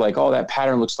lot of people are like, oh, that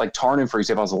pattern looks like Tarnin, for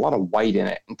example, has a lot of white in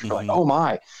it. And people are like, oh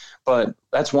my. But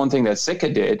that's one thing that Sitka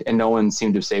did, and no one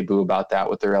seemed to say boo about that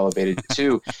with their elevated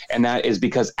too. And that is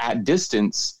because at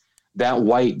distance, that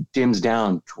white dims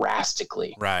down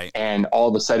drastically. Right. And all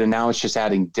of a sudden now it's just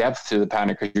adding depth to the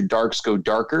pattern because your darks go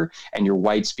darker and your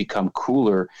whites become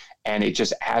cooler. And it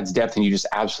just adds depth and you just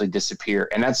absolutely disappear.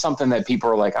 And that's something that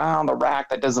people are like, on the rack,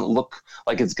 that doesn't look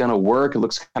like it's going to work. It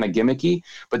looks kind of gimmicky.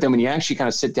 But then when you actually kind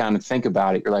of sit down and think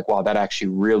about it, you're like, wow, that actually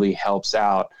really helps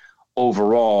out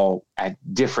overall at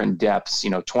different depths,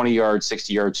 20 yards,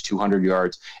 60 yards, 200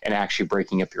 yards, and actually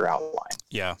breaking up your outline.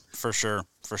 Yeah, for sure.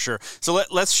 So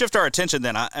let's shift our attention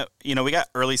then. We got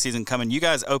early season coming. You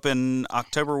guys open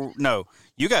October. No,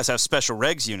 you guys have special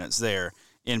regs units there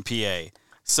in PA.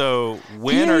 So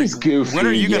when are you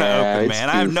going to open, man?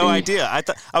 I have no idea. I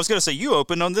was going to say you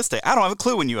open on this day. I don't have a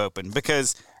clue when you open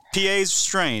because PA's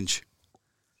strange.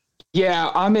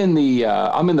 Yeah, I'm in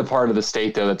the part of the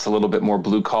state though that's a little bit more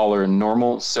blue collar and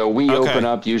normal. So we open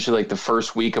up usually like the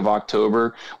first week of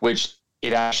October, which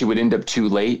it actually would end up too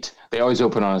late. They always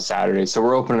open on a Saturday. So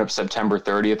we're opening up September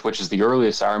 30th, which is the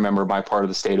earliest I remember my part of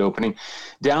the state opening.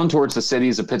 Down towards the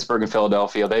cities of Pittsburgh and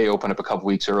Philadelphia, they open up a couple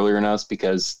weeks earlier than us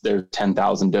because there's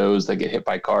 10,000 does that get hit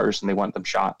by cars and they want them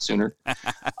shot sooner.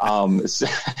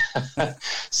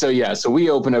 So we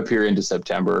open up here into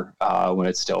September when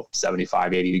it's still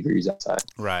 75, 80 degrees outside.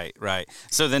 Right.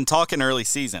 So then talking early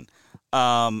season,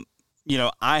 I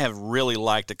have really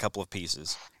liked a couple of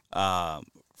pieces.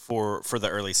 For the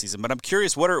early season, but I'm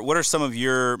curious, what are some of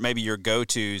your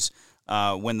go-tos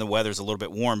when the weather's a little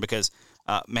bit warm because,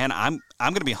 man, I'm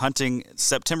going to be hunting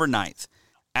September 9th.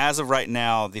 As of right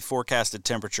now, the forecasted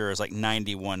temperature is like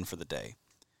 91 for the day.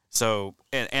 So,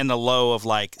 and the low of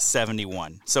like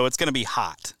 71. So it's going to be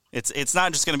hot. It's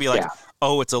not just going to be like,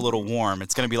 oh, it's a little warm.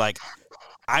 It's going to be like,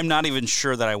 I'm not even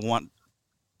sure that I want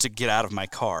to get out of my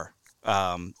car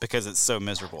because it's so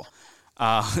miserable.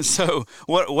 So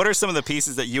what are some of the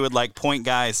pieces that you would like point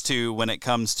guys to when it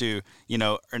comes to, you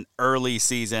know, an early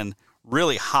season,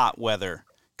 really hot weather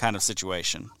kind of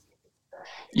situation?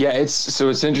 Yeah, it's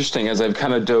interesting as I've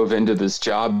kind of dove into this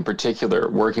job in particular,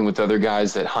 working with other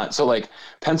guys that hunt. So like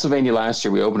Pennsylvania last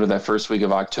year, we opened it that first week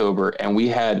of October, and we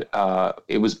had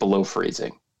it was below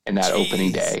freezing in that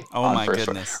opening day. Oh my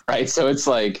goodness! Right, so it's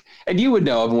like, and you would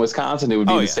know, in Wisconsin, it would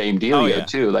be the same deal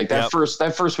too. Like that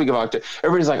first week of October,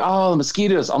 everybody's like, "Oh, the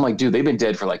mosquitoes." I'm like, dude, they've been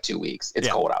dead for like 2 weeks. It's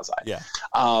cold outside. Yeah.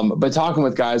 But talking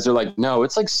with guys, they're like, "No,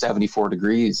 it's like 74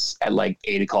 degrees at like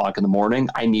 8 o'clock in the morning.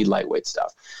 I need lightweight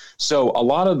stuff." So a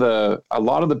lot of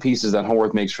the pieces that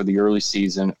Huntworth makes for the early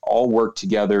season all work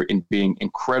together in being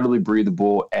incredibly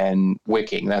breathable and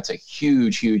wicking. That's a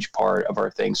huge part of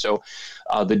our thing. So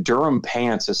the Durham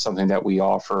pants is something that we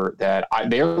offer that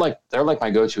they're like my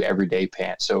go-to everyday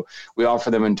pants. So we offer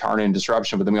them in Tarn and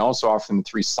Disruption, but then we also offer them in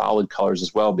 3 solid colors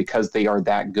as well because they are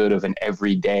that good of an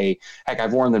everyday. Heck,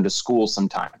 I've worn them to school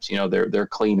sometimes. You know, they're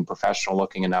clean and professional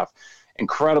looking enough.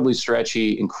 Incredibly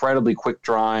stretchy, incredibly quick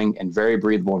drying, and very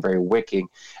breathable and very wicking.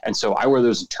 And so I wear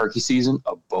those in turkey season,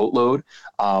 a boatload.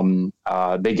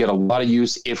 They get a lot of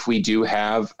use if we do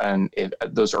have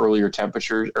those earlier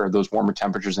temperatures or those warmer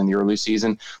temperatures in the early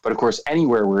season. But of course,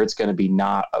 anywhere where it's going to be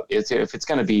if it's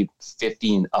going to be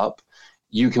 50 and up,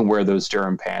 you can wear those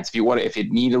Durham pants. If you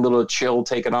need a little chill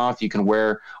taken off, you can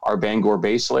wear our Bangor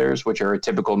base layers, which are a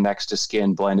typical next to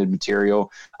skin blended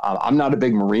material. I'm not a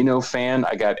big merino fan.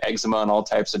 I got eczema and all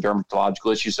types of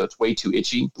dermatological issues, so it's way too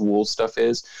itchy. The wool stuff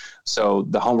is. So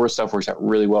the Huntworth stuff works out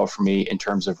really well for me in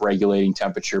terms of regulating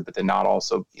temperature, but then not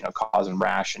also, causing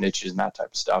rash and itches and that type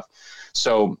of stuff.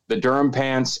 So the Durham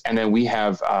pants, and then we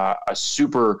have a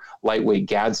super lightweight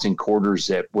Gadsden quarter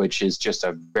zip, which is just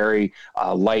a very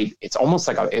light. It's almost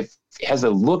like it has the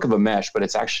look of a mesh, but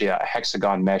it's actually a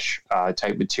hexagon mesh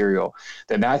type material.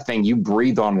 Then that thing, you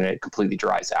breathe on it, it completely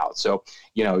dries out. So,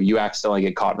 you accidentally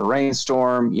get caught in a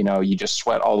rainstorm, you just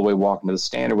sweat all the way walking to the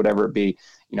stand or whatever it be,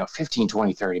 15,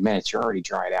 20, 30 minutes, you're already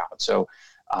dried out. So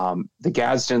the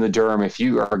Gadsden and the Durham, if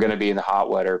you are going to be in the hot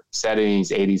weather, 70s,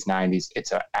 80s, 90s,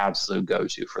 it's an absolute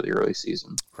go-to for the early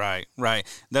season. Right.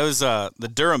 Those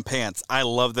the Durham pants, I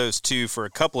love those too for a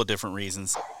couple of different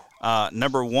reasons.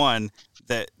 Number one,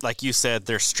 that like you said,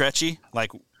 they're stretchy,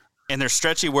 and they're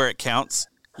stretchy where it counts.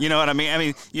 You know what I mean? I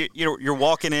mean, you're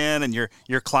walking in and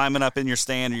you're climbing up in your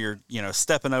stand, or you're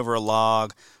stepping over a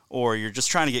log, or you're just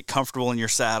trying to get comfortable in your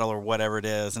saddle or whatever it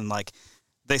is, and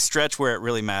they stretch where it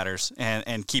really matters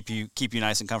and keep you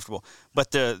nice and comfortable.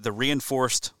 But the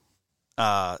reinforced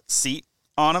seat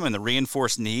on them and the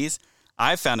reinforced knees,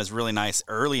 I've found is really nice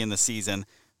early in the season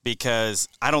because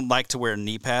I don't like to wear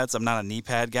knee pads. I'm not a knee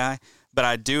pad guy, but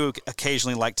I do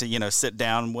occasionally like to, sit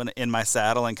down when in my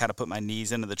saddle and kind of put my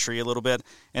knees into the tree a little bit.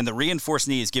 And the reinforced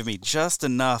knees give me just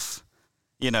enough,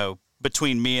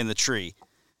 between me and the tree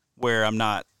where I'm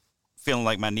not feeling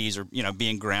like my knees are,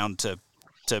 being ground to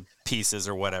pieces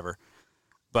or whatever.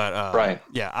 But right.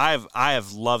 Yeah, I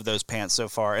have loved those pants so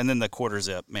far. And then the quarter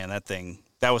zip, man,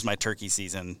 that was my turkey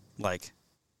season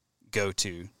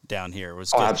go-to down here. It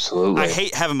was good. Absolutely. I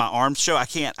hate having my arms show. I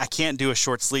can't do a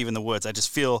short sleeve in the woods. I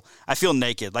feel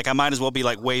naked. Like I might as well be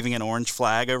waving an orange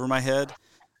flag over my head.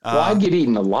 Well, I get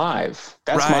eaten alive.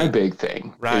 That's my big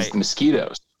thing. Right. Is the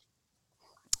mosquitoes.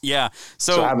 Yeah.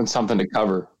 So having something to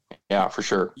cover. Yeah, for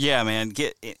sure. Yeah, man,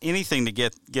 get anything to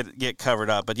get covered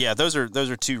up. But yeah, those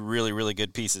are two really, really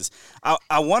good pieces.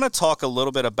 I want to talk a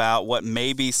little bit about what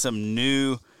may be some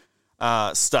new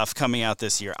stuff coming out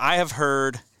this year. I have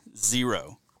heard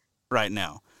zero right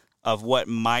now of what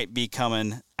might be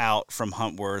coming out from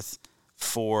Huntworth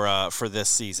for this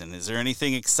season. Is there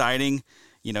anything exciting,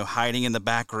 hiding in the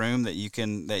back room that you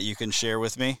can share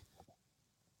with me?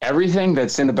 Everything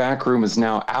that's in the back room is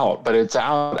now out, but it's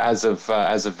out as of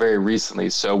very recently.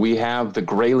 So we have the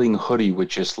Grayling hoodie,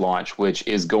 which just launched, which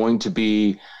is going to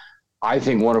be, I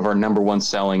think, one of our number one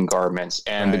selling garments.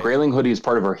 And the Grayling hoodie is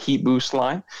part of our Heat Boost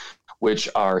line, which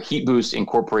our Heat Boost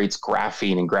incorporates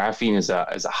graphene, and graphene is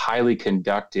a highly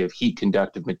conductive, heat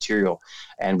conductive material.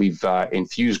 And we've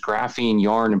infused graphene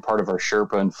yarn in part of our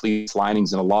Sherpa and fleece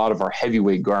linings in a lot of our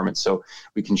heavyweight garments. So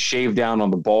we can shave down on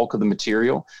the bulk of the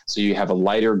material. So you have a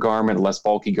lighter garment, a less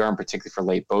bulky garment, particularly for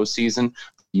late bow season.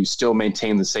 you still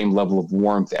maintain the same level of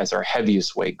warmth as our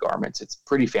heaviest weight garments. It's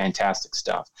pretty fantastic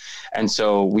stuff. And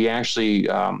so we actually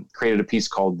created a piece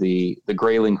called the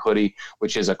Grayling hoodie,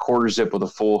 which is a quarter zip with a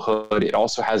full hood. It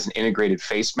also has an integrated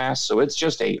face mask. So it's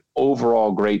just a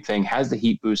overall great thing, has the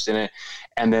heat boost in it.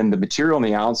 And then the material on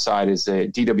the outside is a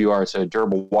DWR. It's a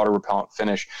durable water repellent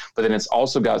finish, but then it's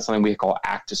also got something we call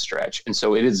Acti-Stretch. And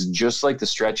so it is just like the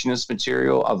stretchiness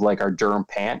material of like our Durham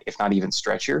pant, if not even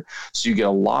stretchier. So you get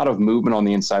a lot of movement on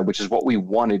the inside, which is what we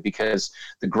wanted, because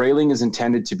the Grayling is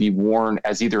intended to be worn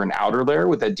as either an outer layer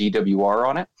with a DWR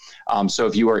on it. So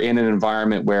if you are in an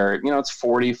environment where, it's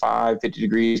 45, 50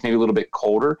 degrees, maybe a little bit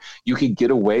colder, you could get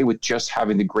away with just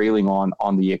having the Grayling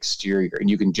on the exterior, and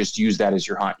you can just use that as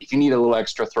your hunt. If you need a little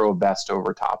extra, throw a vest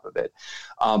over top of it.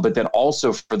 But then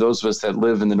also for those of us that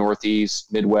live in the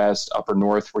Northeast, Midwest, upper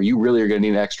North, where you really are going to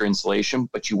need extra insulation,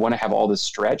 but you want to have all this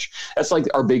stretch. That's like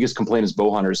our biggest complaint as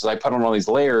bow hunters, is I put on all these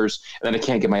layers and then I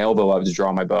can't get my elbow up to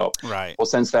draw my bow. Right. Well,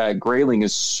 since that Grayling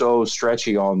is so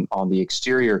stretchy on the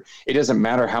exterior, it doesn't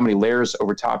matter how many layers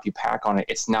over top you pack on it.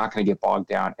 It's not going to get bogged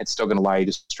down. It's still going to allow you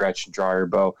to stretch and draw your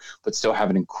bow, but still have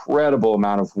an incredible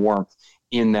amount of warmth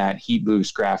in that heat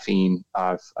boost graphene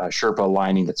Sherpa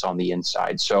lining that's on the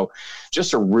inside. So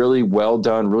just a really well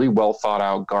done, really well thought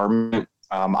out garment.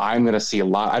 I'm going to see a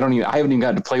lot. I haven't even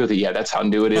gotten to play with it yet. That's how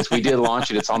new it is. We did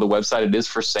launch it. It's on the website. It is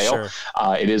for sale.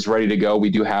 Sure. It is ready to go. We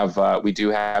do have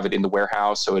it in the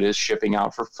warehouse, so it is shipping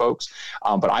out for folks.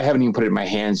 But I haven't even put it in my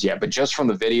hands yet. But just from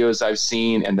the videos I've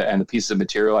seen and the pieces of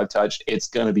material I've touched, it's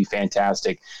going to be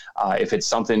fantastic. If it's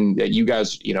something that you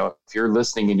guys, if you're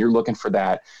listening and you're looking for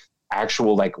that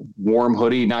actual like warm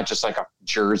hoodie, not just like a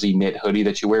jersey knit hoodie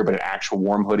that you wear, but an actual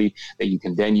warm hoodie that you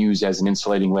can then use as an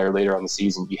insulating layer later on the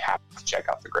season, you have to check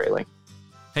out the Grayling.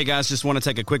 Hey guys, just want to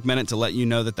take a quick minute to let you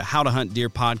know that the How to Hunt Deer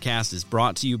podcast is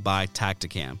brought to you by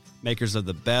Tacticam, makers of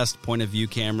the best point of view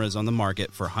cameras on the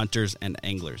market for hunters and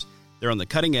anglers. They're on the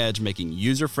cutting edge, making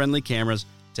user-friendly cameras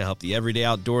to help the everyday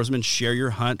outdoorsman share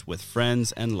your hunt with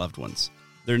friends and loved ones.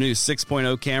 Their new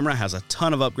 6.0 camera has a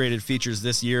ton of upgraded features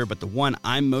this year, but the one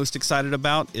I'm most excited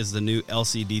about is the new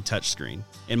LCD touchscreen.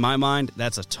 In my mind,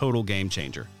 that's a total game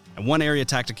changer. And one area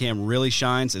Tacticam really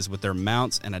shines is with their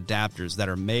mounts and adapters that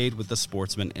are made with the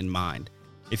sportsman in mind.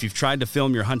 If you've tried to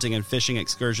film your hunting and fishing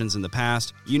excursions in the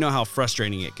past, you know how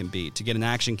frustrating it can be to get an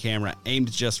action camera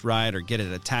aimed just right or get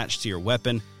it attached to your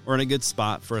weapon or in a good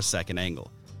spot for a second angle.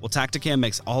 Well, Tacticam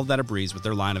makes all of that a breeze with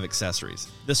their line of accessories.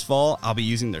 This fall, I'll be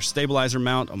using their stabilizer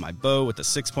mount on my bow with the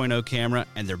 6.0 camera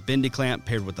and their bendy clamp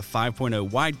paired with the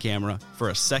 5.0 wide camera for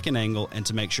a second angle and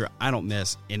to make sure I don't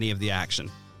miss any of the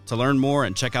action. To learn more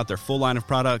and check out their full line of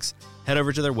products, head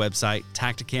over to their website,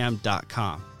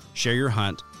 tacticam.com. Share your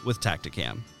hunt with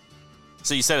Tacticam.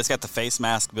 So you said it's got the face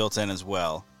mask built in as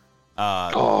well.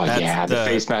 The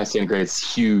face mask integrated is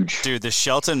huge. Dude, the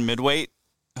Shelton midweight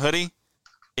hoodie,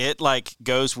 it like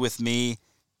goes with me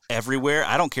everywhere.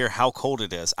 I don't care how cold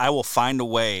it is. I will find a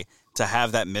way to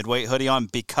have that midweight hoodie on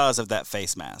because of that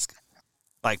face mask.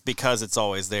 Like, because it's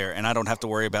always there, and I don't have to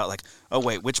worry about like, oh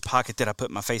wait, which pocket did I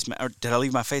put my face mask, or did I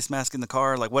leave my face mask in the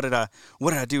car? Like, what did I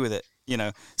do with it?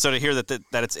 So to hear that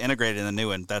it's integrated in the new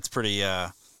one, that's pretty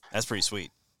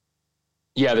sweet.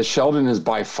 Yeah, the Sheldon is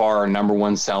by far our number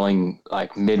one selling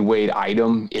like midweight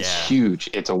item. It's huge.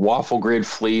 It's a waffle grid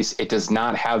fleece. It does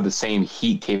not have the same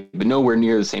nowhere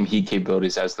near the same heat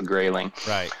capabilities as the Grayling.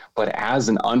 Right. But as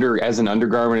an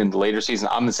undergarment in the later season,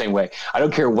 I'm the same way. I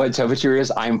don't care what temperature it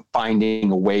is. I'm finding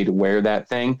a way to wear that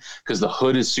thing because the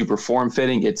hood is super form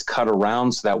fitting. It's cut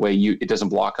around so that way it doesn't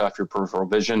block off your peripheral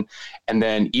vision. And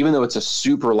then even though it's a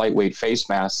super lightweight face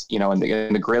mask, and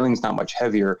the Grayling's not much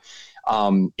heavier,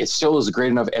 it still is great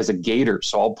enough as a gaiter.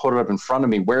 So I'll put it up in front of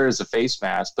me, wear it as a face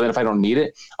mask. But then if I don't need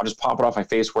it, I'll just pop it off my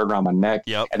face, wear it around my neck.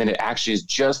 Yep. And then it actually is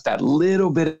just that little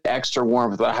bit of extra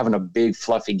warmth without having a big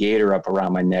fluffy gaiter up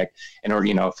around my neck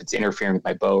if it's interfering with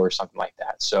my bow or something like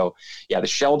that. So yeah, the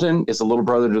Sheldon is a little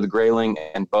brother to the Grayling,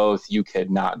 and both you could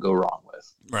not go wrong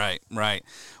with. Right.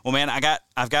 Well, man, I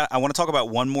want to talk about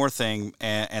one more thing,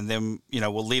 and then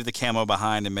we'll leave the camo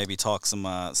behind and maybe talk some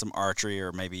archery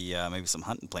or maybe some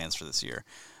hunting plans for this year.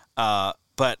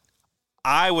 But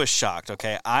I was shocked.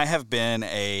 Okay, I have been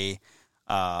a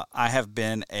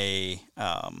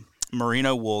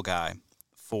merino wool guy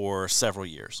for several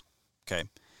years. Okay,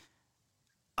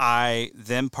 I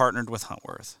then partnered with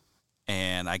Huntworth,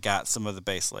 and I got some of the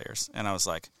base layers, and I was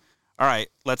like, all right,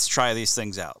 let's try these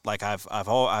things out. Like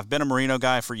I've been a merino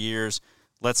guy for years.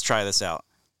 Let's try this out.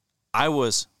 I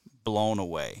was blown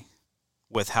away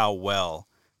with how well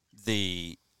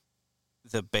the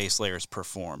base layers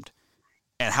performed.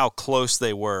 and how close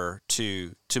they were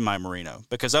to my merino.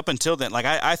 Because up until then, like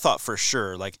I thought for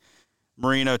sure, like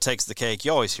merino takes the cake.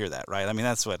 You always hear that, right? I mean,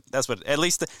 that's what at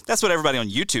least that's what everybody on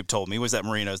YouTube told me, was that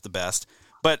merino is the best.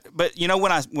 But you know,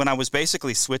 when I was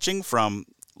basically switching from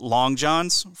long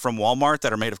johns from Walmart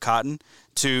that are made of cotton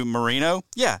to merino,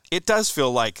 yeah, it does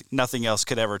feel like nothing else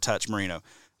could ever touch merino.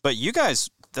 But you guys,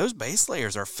 those base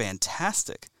layers are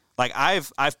fantastic. Like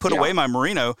I've put away my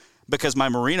merino because my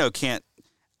merino can't.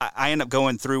 I end up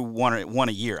going through one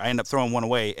a year. I end up throwing one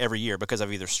away every year because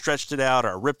I've either stretched it out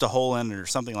or ripped a hole in it or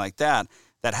something like that.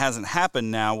 That hasn't happened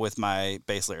now with my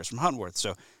base layers from Huntworth.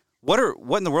 So what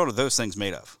in the world are those things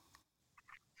made of?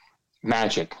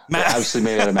 Magic.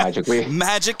 Absolutely made out of magic.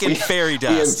 Magic and fairy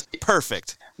dust.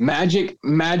 Perfect. Magic,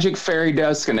 fairy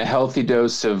dust, and a healthy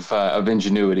dose of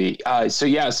ingenuity. So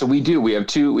we have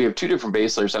two different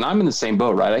base layers, and I'm in the same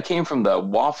boat, right? I came from the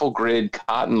waffle grid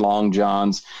cotton long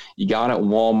johns. You got at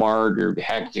Walmart, or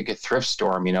heck, you could thrift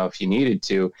store them, if you needed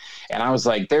to. And I was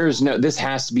like, this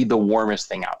has to be the warmest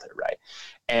thing out there, right?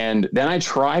 And then I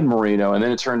tried merino, and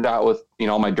then it turned out with,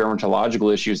 all my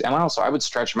dermatological issues. And I would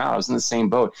stretch them out. I was in the same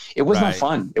boat. It was not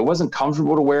fun. It wasn't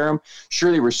comfortable to wear them.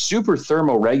 Sure, they were super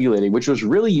thermoregulating, which was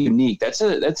really unique. That's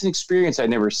an experience I'd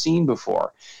never seen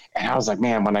before. And I was like,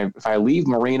 man, if I leave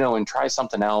merino and try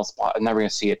something else, I'm never going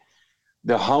to see it.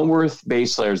 The Huntworth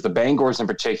base layers, the Bangors in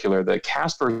particular, the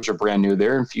Caspers are brand new.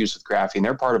 They're infused with graphene.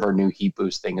 They're part of our new heat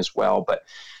boost thing as well. But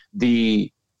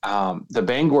the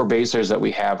Bangor base layers that we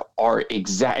have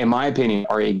in my opinion,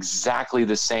 are exactly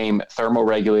the same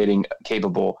thermoregulating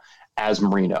capable as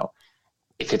merino.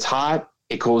 If it's hot,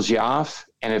 it cools you off.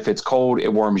 And if it's cold,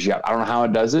 it warms you up. I don't know how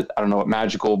it does it. I don't know what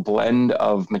magical blend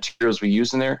of materials we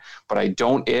use in there, but I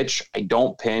don't itch. I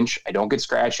don't pinch. I don't get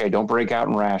scratchy. I don't break out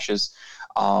in rashes.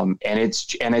 And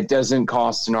it doesn't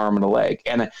cost an arm and a leg.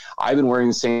 And I've been wearing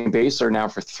the same base layer now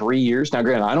for 3 years. Now,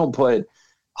 granted, I don't put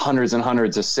hundreds and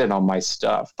hundreds of sit on my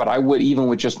stuff, but I would, even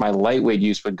with just my lightweight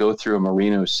use, would go through a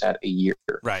merino set a year.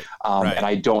 Right. And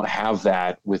I don't have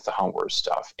that with the Huntworth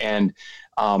stuff. And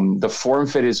the form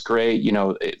fit is great.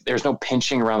 There's no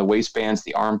pinching around the waistbands,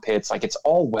 the armpits, like it's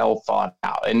all well thought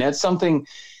out. And that's something,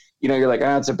 you're like,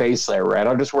 it's a base layer, right?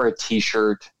 I'll just wear a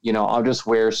t-shirt, I'll just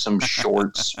wear some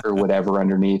shorts or whatever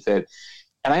underneath it.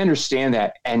 And I understand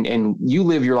that. And you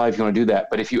live your life, you want to do that.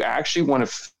 But if you actually want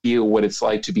to feel what it's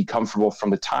like to be comfortable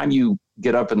from the time you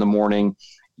get up in the morning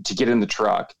to get in the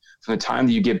truck, from the time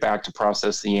that you get back to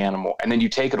process the animal, and then you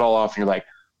take it all off and you're like,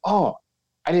 oh,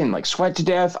 I didn't sweat to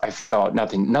death. I felt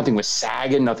nothing was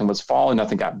sagging, nothing was falling,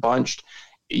 nothing got bunched.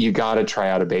 You got to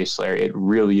try out a base layer. It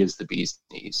really is the bee's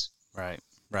knees. Right.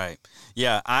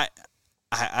 Yeah.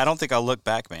 I don't think I'll look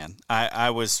back, man. I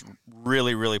was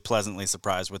really, really pleasantly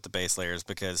surprised with the base layers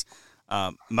because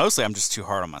mostly I'm just too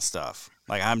hard on my stuff.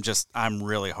 Like I'm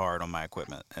really hard on my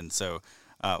equipment. And so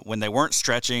when they weren't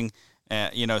stretching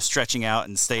out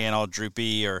and staying all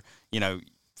droopy or,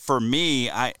 for me,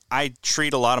 I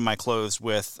treat a lot of my clothes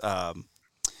with ozone.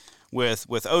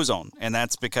 And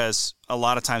that's because a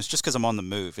lot of times just because I'm on the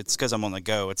move, it's because I'm on the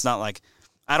go. It's not like,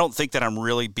 I don't think that I'm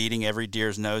really beating every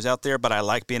deer's nose out there, but I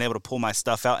like being able to pull my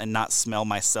stuff out and not smell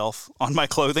myself on my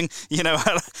clothing.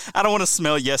 I don't want to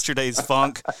smell yesterday's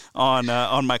funk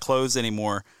on my clothes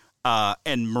anymore.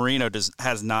 And merino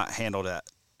has not handled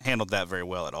that very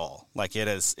well at all. Like it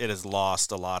has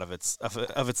lost a lot of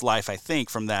its life, I think,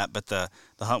 from that. But the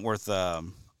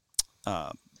Huntworth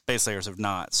base layers have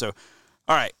not. So,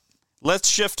 all right, let's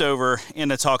shift over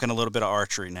into talking a little bit of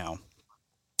archery now.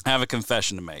 I have a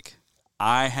confession to make.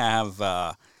 I've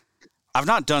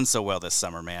not done so well this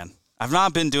summer, man. I've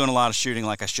not been doing a lot of shooting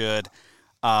like I should.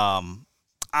 I've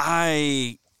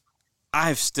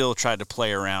still tried to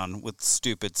play around with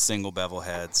stupid single bevel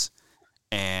heads,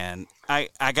 and I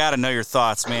got to know your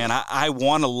thoughts, man. I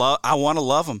want to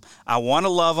love them. I want to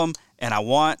love them, and I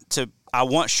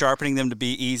want sharpening them to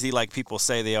be easy like people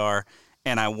say they are,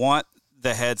 and I want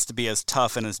the heads to be as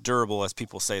tough and as durable as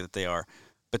people say that they are.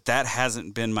 But that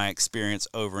hasn't been my experience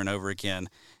over and over again.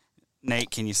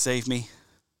 Nate, can you save me?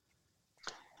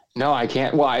 No, I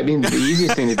can't. Well, I mean, the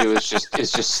easiest thing to do is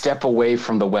just step away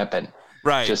from the weapon.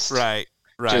 Right. Right.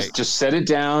 Just set it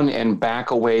down and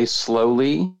back away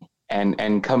slowly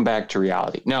and come back to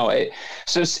reality. No,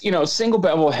 single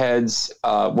bevel heads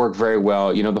work very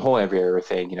well. The whole every area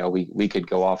thing, we could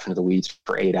go off into the weeds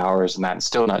for 8 hours and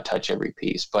still not touch every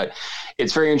piece. But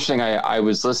it's very interesting. I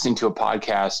was listening to a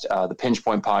podcast, the Pinch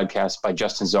Point podcast by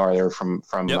Justin Czar. They're from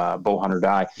Bow Hunter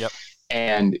Die. Yep.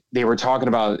 And they were talking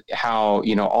about how,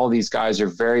 all these guys are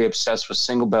very obsessed with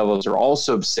single bevels. They're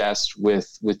also obsessed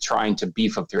with trying to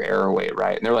beef up their arrow weight,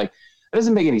 right? And they're like, That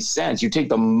doesn't make any sense. You take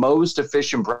the most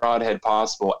efficient broadhead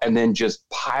possible and then just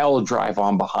pile drive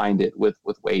on behind it with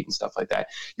weight and stuff like that.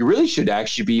 You really should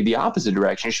actually be the opposite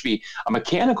direction. It should be a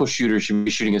mechanical shooter should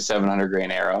be shooting a 700 grain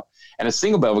arrow, and a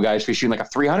single bevel guy should be shooting like a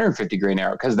 350 grain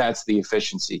arrow, because that's the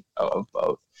efficiency of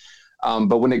both.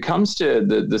 But when it comes to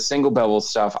the single bevel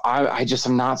stuff, I just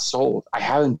am not sold. I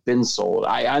haven't been sold.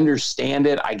 I understand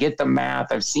it. I get the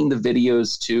math. I've seen the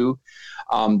videos too.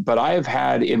 But I have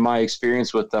had, in my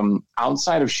experience with them,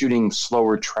 outside of shooting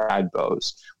slower trad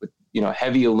bows with,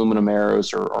 heavy aluminum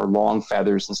arrows or long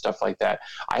feathers and stuff like that,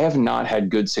 I have not had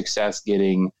good success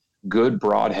getting good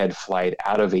broadhead flight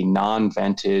out of a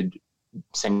non-vented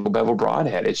single bevel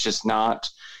broadhead. It's just not.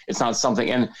 It's not something.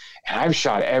 And I've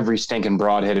shot every stinking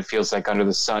broadhead, it feels like, under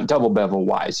the sun, double bevel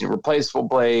wise, replaceable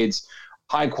blades,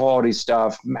 high quality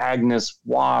stuff, Magnus,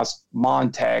 Wasp,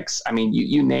 Montex. I mean,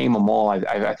 you name them all.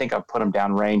 I think I've put them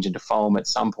down range into foam at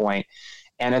some point.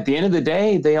 And at the end of the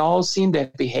day, they all seem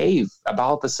to behave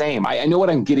about the same. I know what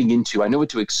I'm getting into. I know what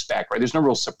to expect, right? There's no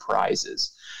real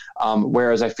surprises.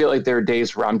 Whereas I feel like there are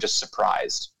days where I'm just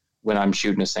surprised when I'm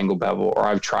shooting a single bevel, or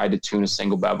I've tried to tune a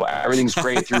single bevel. Everything's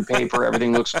great through paper.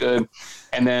 Everything looks good.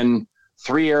 And then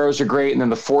 3 arrows are great, and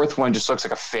then the fourth one just looks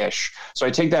like a fish. So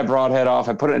I take that broadhead off,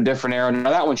 I put it in a different arrow, and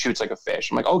now that one shoots like a fish.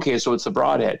 I'm like, okay, so it's the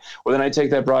broadhead. Well, then I take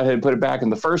that broadhead and put it back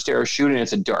in the first arrow, shoot it, and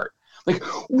it's a dart. Like,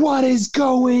 what is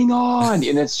going on?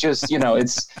 And it's just,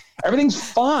 it's everything's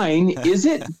fine, is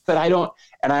it? But I don't,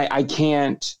 and I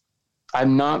can't,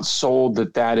 I'm not sold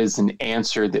that is an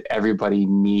answer that everybody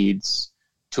needs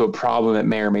to a problem that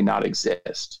may or may not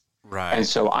exist. Right. And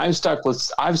so I've stuck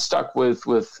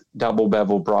with double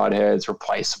bevel broadheads,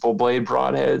 replaceable blade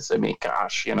broadheads. I mean,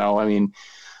 gosh, I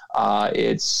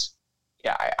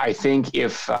think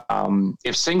if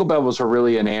single bevels were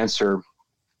really an answer,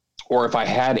 or if I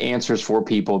had answers for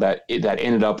people that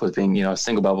ended up with being,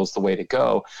 single bevel is the way to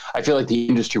go, I feel like the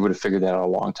industry would have figured that out a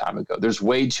long time ago. There's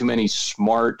way too many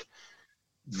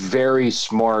very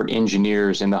smart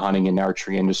engineers in the hunting and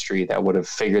archery industry that would have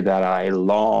figured that out a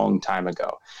long time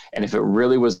ago. And if it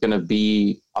really was going to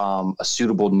be a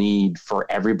suitable need for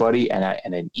everybody and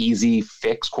an easy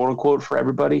fix, quote unquote, for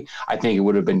everybody, I think it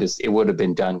would have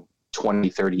been done 20,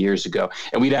 30 years ago.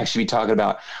 And we'd actually be talking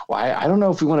about, well, I don't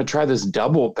know if we want to try this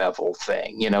double bevel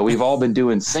thing. We've all been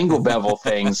doing single bevel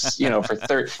things,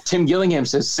 for Tim Gillingham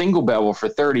says single bevel for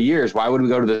 30 years. Why would we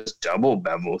go to this double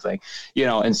bevel thing?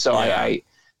 And so yeah.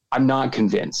 I'm not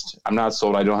convinced. I'm not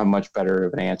sold. I don't have much better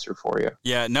of an answer for you.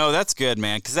 Yeah, no, that's good,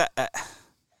 man. Because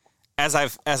as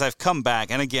I've come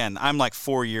back, and again, I'm like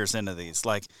 4 years into these,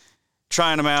 like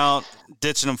trying them out,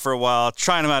 ditching them for a while,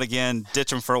 trying them out again, ditch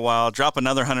them for a while, drop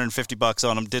another $150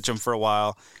 on them, ditch them for a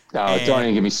while. No, don't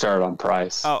even get me started on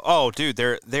price. Oh, dude,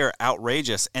 they're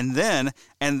outrageous. And then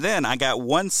I got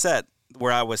one set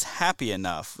where I was happy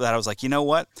enough that I was like, you know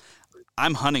what?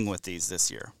 I'm hunting with these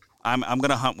this year. I'm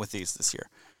going to hunt with these this year.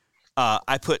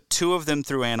 I put 2 of them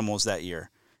through animals that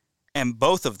year, and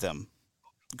both of them,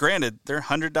 granted, they're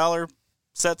 $100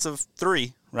 sets of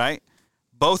 3, right?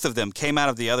 Both of them came out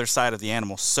of the other side of the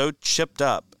animal so chipped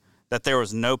up that there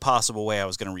was no possible way I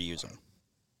was going to reuse them.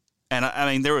 And I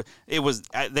mean,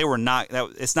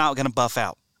 it's not going to buff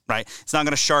out, right? It's not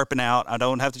going to sharpen out. I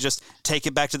don't have to just take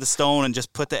it back to the stone and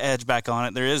just put the edge back on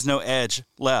it. There is no edge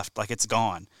left, like it's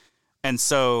gone. And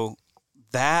so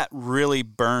that really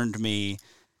burned me.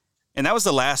 And that was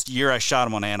the last year I shot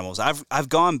them on animals. I've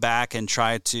gone back and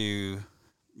tried to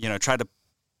try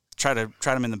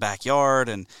them in the backyard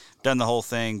and done the whole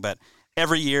thing. But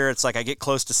every year it's like I get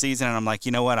close to season and I'm like,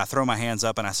 you know what? I throw my hands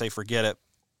up and I say, forget it.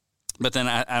 But then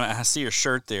I see your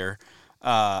shirt there.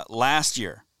 Last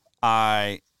year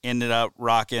I ended up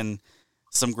rocking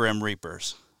some Grim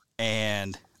Reapers,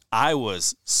 and I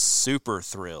was super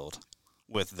thrilled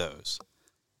with those.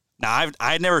 Now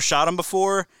I had never shot them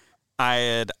before. I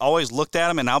had always looked at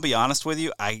them, and I'll be honest with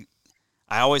you, I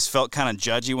always felt kind of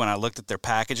judgy when I looked at their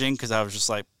packaging, because I was just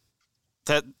like,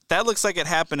 that looks like it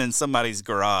happened in somebody's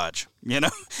garage,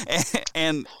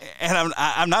 and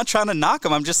I'm not trying to knock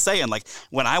them. I'm just saying, like,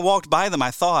 when I walked by them, I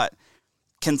thought,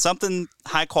 can something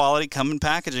high quality come in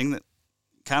packaging that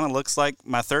kind of looks like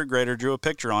my third grader drew a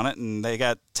picture on it and they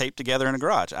got taped together in a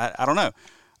garage? I don't know.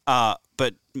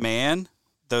 But man,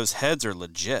 those heads are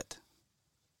legit.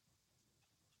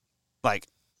 Like,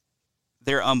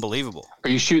 they're unbelievable. Are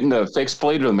you shooting the fixed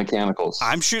blade or the mechanicals?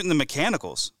 I'm shooting the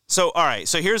mechanicals. So, all right.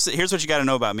 So here's what you got to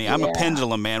know about me. I'm a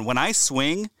pendulum, man. When I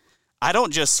swing, I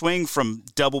don't just swing from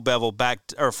double bevel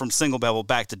or from single bevel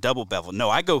back to double bevel.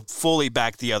 No, I go fully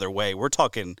back the other way. We're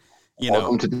talking,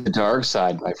 Welcome to the dark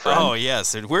side, my friend. Oh,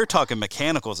 yes. And we're talking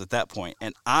mechanicals at that point,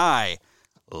 and I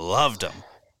loved them.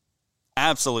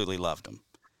 Absolutely loved them.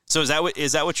 So is that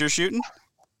what you're shooting?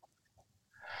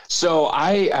 So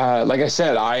like I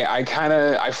said,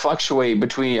 I fluctuate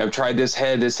between, I've tried this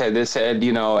head,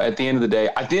 you know, at the end of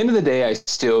the day, I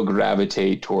still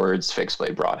gravitate towards fixed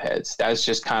blade broadheads. That's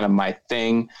just kind of my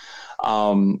thing.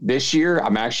 This year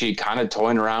I'm actually kind of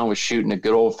toying around with shooting a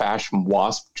good old fashioned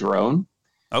Wasp drone.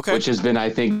 Okay. Which has been, I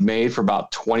think, made for about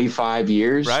 25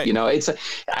 years. Right. You know,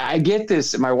 I get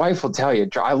this. My wife will tell you,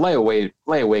 I lay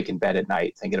awake in bed at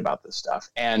night thinking about this stuff.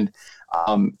 And,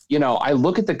 you know, I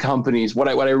look at the companies, what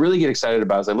I really get excited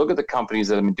about is I look at the companies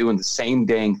that have been doing the same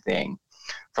dang thing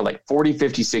for like 40,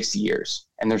 50, 60 years,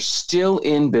 and they're still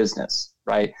in business.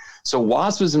 Right. So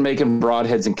Wasp has been making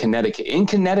broadheads in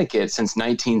Connecticut since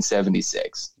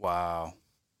 1976. Wow.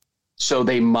 So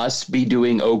they must be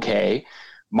doing okay.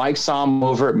 Mike Somm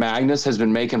over at Magnus has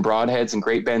been making broadheads in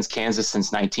Great Bend, Kansas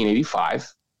since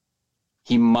 1985.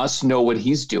 He must know what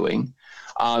he's doing.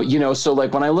 You know, so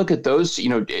like when I look at those, you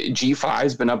know,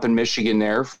 G5's been up in Michigan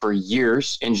there for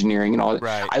years, engineering and all that.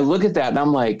 Right. I look at that and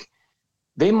I'm like,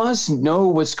 they must know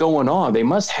what's going on. They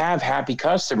must have happy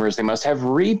customers. They must have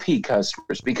repeat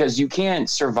customers, because you can't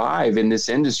survive in this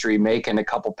industry making a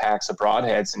couple packs of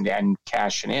broadheads and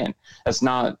cashing in. That's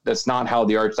not how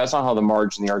the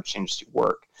margin in the arch industry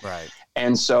work. Right.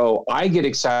 And so I get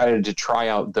excited to try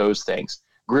out those things.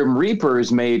 Grim Reaper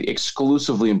is made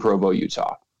exclusively in Provo,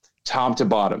 Utah, top to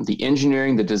bottom. The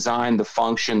engineering, the design, the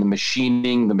function, the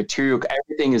machining, the material,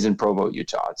 everything is in Provo,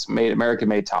 Utah. It's American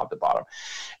made top to bottom.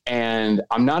 And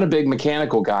I'm not a big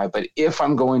mechanical guy, but if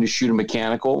I'm going to shoot a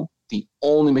mechanical, the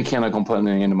only mechanical I'm putting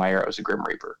into my arrow is a Grim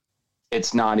Reaper.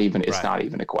 It's not even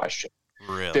a question.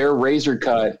 Really? Their razor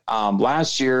cut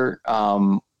last year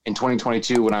in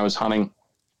 2022 when I was hunting,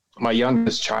 my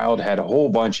youngest child had a whole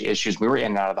bunch of issues. We were in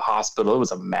and out of the hospital. It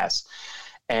was a mess.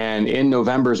 And in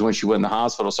November is when she went in the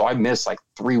hospital. So I missed like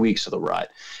 3 weeks of the rut.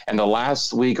 And the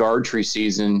last week archery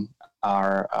season,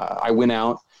 I went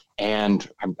out and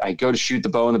I go to shoot the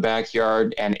bow in the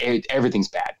backyard, and everything's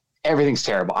bad. Everything's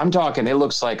terrible. I'm talking, it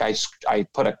looks like I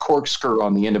put a corkscrew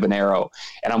on the end of an arrow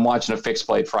and I'm watching a fixed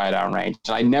blade fly down range.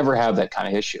 And I never have that kind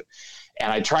of issue.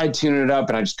 And I tried tuning it up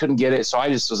and I just couldn't get it. So I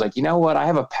just was like, you know what? I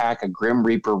have a pack of Grim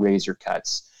Reaper razor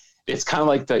cuts. It's kind of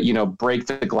like the, you know, break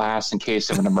the glass in case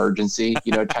of an emergency,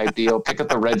 you know, type deal. Pick up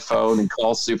the red phone and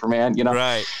call Superman, you know?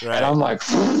 Right. And I'm like,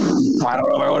 I don't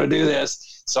know if I want to do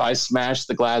this. So I smashed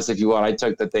the glass, if you want. I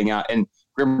took the thing out, and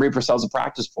Grim Reaper sells a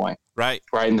practice point. Right.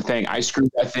 Right in the thing. I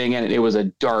screwed that thing in, and it was a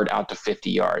dart out to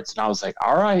 50 yards. And I was like,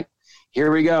 all right,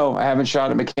 here we go. I haven't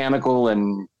shot a mechanical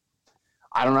in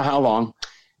I don't know how long.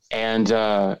 And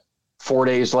 4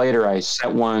 days later, I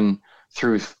set one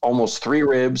through almost 3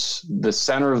 ribs, the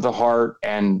center of the heart,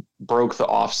 and broke the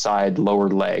offside lower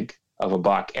leg of a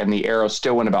buck. And the arrow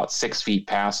still went about 6 feet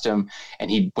past him,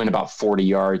 and he went about 40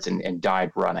 yards and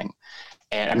died running.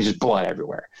 And I mean, just blood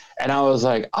everywhere. And I was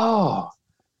like, oh,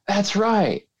 that's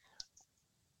right.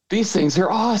 These things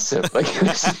are awesome. Like,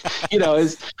 you know, I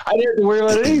didn't have to worry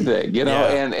about anything, you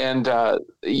know?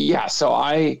 Yeah. So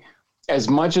as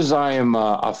much as I am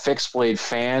a fixed blade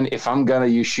fan, if I'm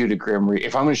going to shoot a Grim Reaper,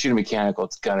 if I'm going to shoot a mechanical,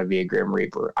 it's going to be a Grim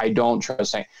Reaper. I don't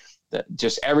trust that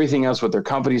just everything else what their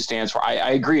company stands for.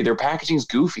 I agree. Their packaging's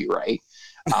goofy, right?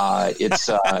 It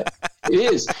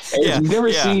is. And you've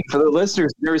never seen, for the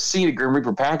listeners, never seen a Grim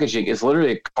Reaper packaging. It's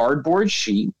literally a cardboard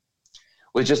sheet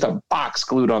with just a box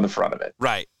glued on the front of it.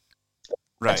 Right.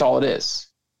 That's all it is.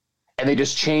 And they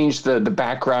just changed the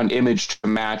background image to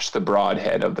match the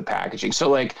broadhead of the packaging. So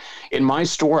like in my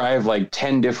store, I have like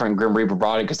 10 different Grim Reaper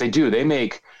broadhead, because they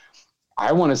make,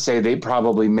 I want to say they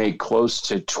probably make close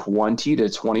to 20 to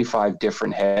 25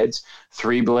 different heads,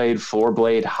 3-blade,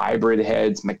 4-blade, hybrid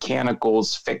heads,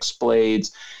 mechanicals, fixed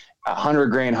blades, 100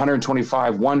 grain,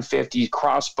 125, 150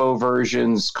 crossbow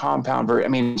versions, compound I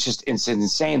mean, it's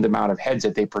insane the amount of heads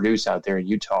that they produce out there in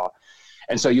Utah.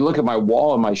 And so you look at my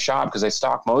wall in my shop, because I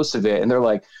stock most of it, and they're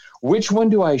like, which one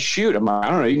do I shoot? I'm like, I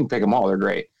don't know. You can pick them all. They're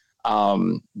great.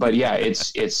 But yeah,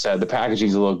 it's the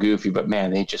packaging's a little goofy, but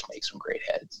man, they just make some great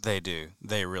heads. They do.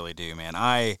 They really do,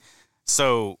 man.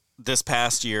 So this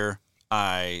past year,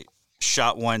 I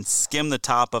shot one, skim the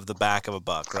top of the back of a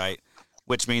buck, right?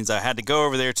 Which means I had to go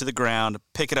over there to the ground,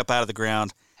 pick it up out of the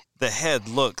ground. The head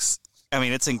looks,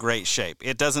 it's in great shape.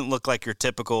 It doesn't look like your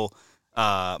typical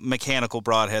mechanical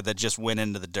broadhead that just went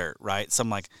into the dirt, right? So I'm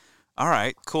like, all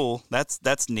right, cool.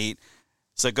 That's neat.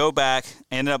 So go back,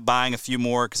 ended up buying a few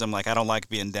more because I'm like, I don't like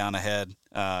being down ahead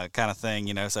kind of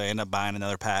thing, so I ended up buying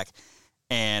another pack.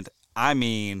 And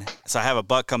so I have a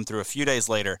buck come through a few days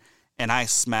later, and I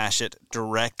smash it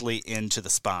directly into the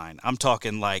spine. I'm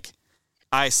talking like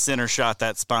I center shot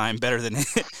that spine better than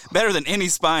any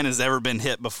spine has ever been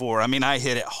hit before. I mean, I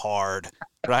hit it hard,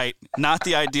 right? Not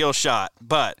the ideal shot,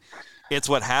 but it's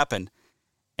what happened.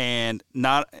 And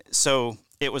so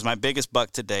it was my biggest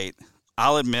buck to date.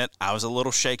 I'll admit I was a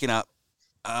little shaken up.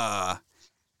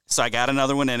 So I got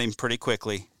another one in him pretty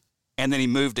quickly, and then he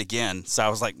moved again. So I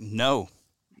was like, nope,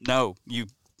 you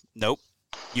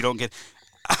don't get.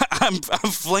 I'm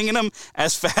flinging them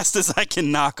as fast as I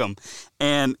can knock them,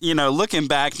 and looking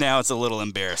back now, it's a little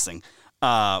embarrassing.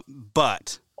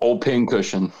 But old pin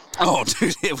cushion. Oh,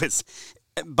 dude, it was.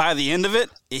 By the end of it,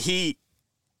 he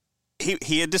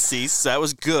had deceased, so that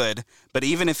was good. But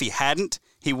even if he hadn't,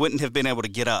 he wouldn't have been able to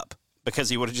get up because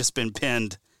he would have just been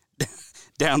pinned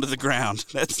down to the ground.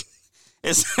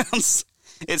 It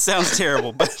sounds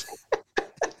terrible, but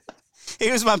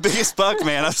he was my biggest buck,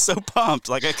 man. I was so pumped.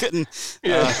 Like I couldn't,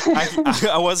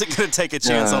 I wasn't going to take a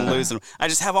chance on losing him. I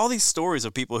just have all these stories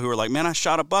of people who are like, man, I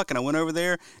shot a buck and I went over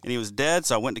there and he was dead.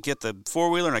 So I went to get the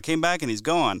 4-wheeler and I came back and he's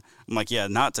gone. I'm like, yeah,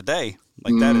 not today.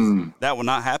 Like that will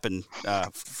not happen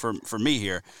for me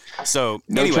here. So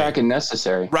no tracking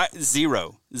necessary. Right,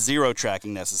 zero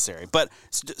tracking necessary. But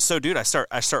so, dude, I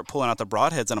start pulling out the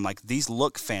broadheads and I'm like, these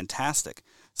look fantastic.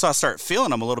 So I start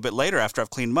feeling them a little bit later after I've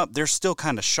cleaned them up. They're still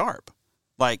kind of sharp.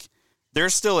 Like they're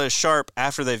still as sharp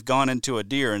after they've gone into a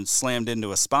deer and slammed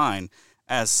into a spine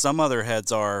as some other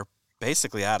heads are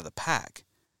basically out of the pack.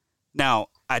 Now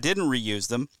I didn't reuse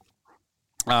them.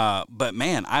 But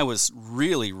man, I was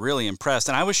really, really impressed.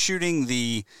 And I was shooting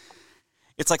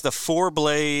it's like the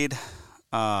 4-blade,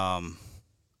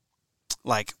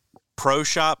 like pro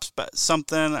shops, but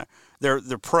something they're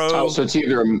pro. Oh, so it's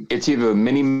either a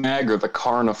mini mag or the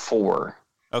Karna 4.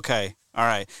 Okay. All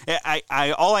right.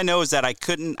 All I know is that I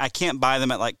can't buy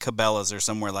them at like Cabela's or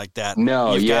somewhere like that.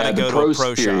 No, you've got to go to a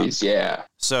pro series, shop. Yeah.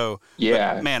 So,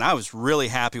 yeah, but, man, I was really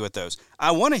happy with those.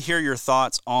 I want to hear your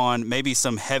thoughts on maybe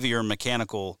some heavier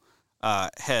mechanical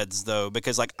heads though,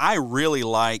 because like I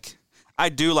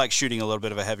do like shooting a little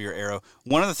bit of a heavier arrow.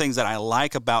 One of the things that I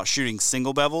like about shooting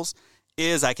single bevels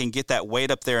is I can get that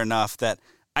weight up there enough that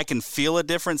I can feel a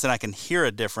difference and I can hear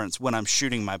a difference when I'm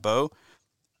shooting my bow.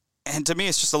 And to me,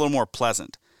 it's just a little more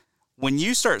pleasant. When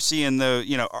you start seeing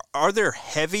are there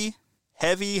heavy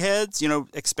heads,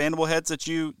 expandable heads that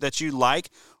you like?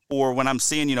 Or when I'm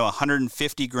seeing,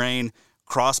 150 grain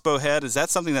crossbow head, is that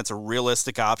something that's a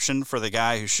realistic option for the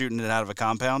guy who's shooting it out of a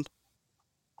compound?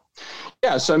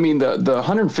 Yeah. So, I mean, the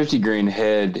 150 grain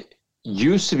head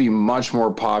used to be much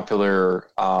more popularly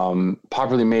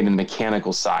made in the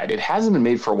mechanical side. It hasn't been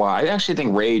made for a while. I actually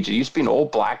think Rage, it used to be an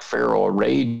old black ferrule, a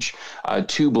Rage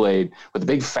 2-blade with a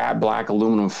big fat black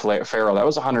aluminum ferrule. That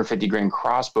was a 150 grain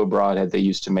crossbow broadhead they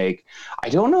used to make. I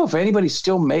don't know if anybody's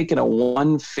still making a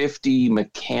 150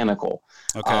 mechanical,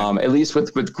 at least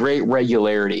with great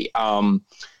regularity.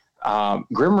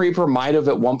 Grim Reaper might have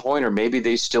at one point, or maybe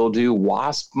they still do.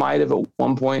 Wasp might have at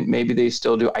one point, maybe they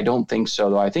still do. I don't think so,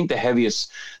 though. I think the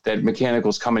heaviest that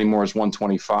mechanicals come anymore is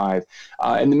 125.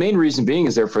 And the main reason being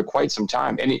is there for quite some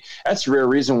time. And that's the rare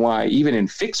reason why even in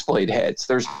fixed blade heads,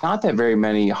 there's not that very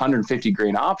many 150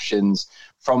 grain options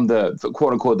from the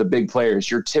quote unquote, the big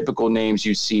players, your typical names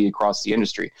you see across the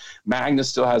industry. Magnus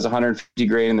still has 150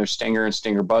 grain in their Stinger and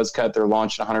Stinger Buzz Cut. They're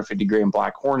launching 150 grain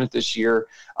Black Hornet this year,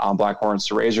 Black Hornet's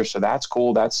the Razor. So that's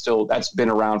cool. That's been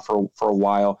around for a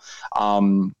while.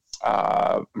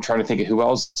 I'm trying to think of who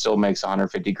else still makes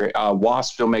 150 grain.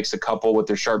 Wasp still makes a couple with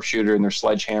their sharpshooter and their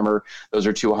sledgehammer. Those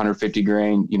are 150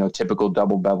 grain, typical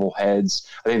double bevel heads.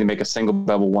 I think they make a single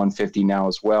bevel 150 now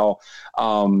as well.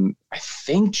 I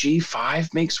think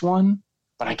G5 makes one,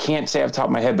 but I can't say off the top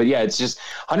of my head. But yeah, it's just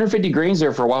 150 grains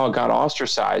there for a while. It got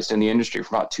ostracized in the industry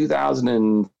from about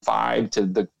 2005 to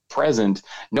the present.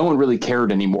 No one really cared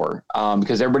anymore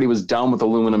because everybody was done with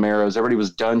aluminum arrows. Everybody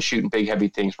was done shooting big, heavy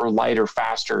things. We're lighter,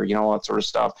 faster, all that sort of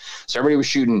stuff. So everybody was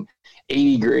shooting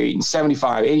 80 grain,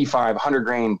 75, 85, 100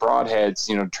 grain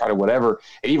broadheads, try to whatever.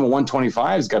 And even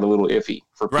 125's got a little iffy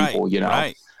for people,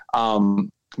 Right.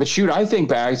 But shoot, I think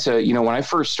back to, when I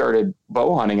first started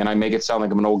bow hunting, and I make it sound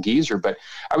like I'm an old geezer, but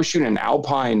I was shooting an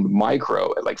Alpine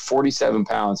Micro at like 47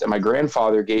 pounds. And my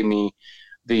grandfather gave me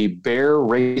the Bear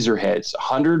Razor heads,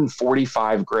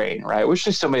 145 grain, right? I wish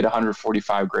they still made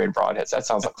 145 grain broadheads. That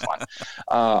sounds like fun.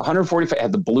 145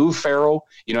 had the blue ferrule,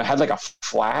 it had like a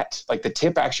flat, like the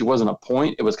tip actually wasn't a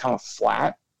point. It was kind of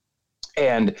flat.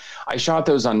 And I shot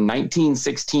those on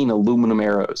 1916 aluminum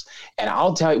arrows. And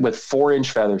I'll tell you, with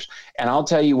 4-inch feathers. And I'll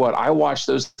tell you what, I watched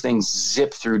those things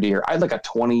zip through deer. I had like a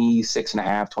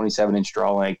 27-inch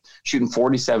draw length, shooting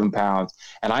 47 pounds.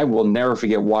 And I will never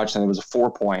forget watching that. It was a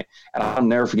 4-point. And I'll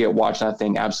never forget watching that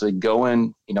thing absolutely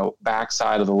going,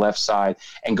 backside of the left side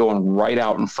and going right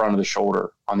out in front of the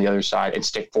shoulder on the other side and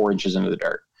stick 4 inches into the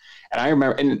dirt. And I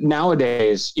remember, and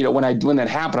nowadays, when that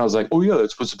happened, I was like, oh yeah,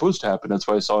 that's what's supposed to happen. That's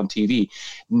what I saw on TV.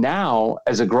 Now,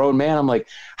 as a grown man, I'm like,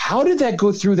 how did that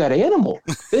go through that animal?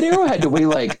 That arrow had to weigh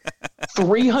like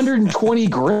 320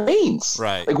 grains.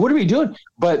 Right. Like, what are we doing?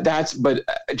 But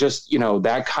just,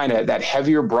 that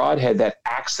heavier broadhead, that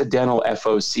accidental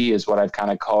FOC is what I've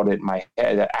kind of called it in my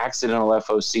head, that accidental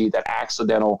FOC, that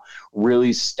accidental,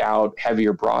 really stout,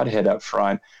 heavier broadhead up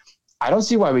front. I don't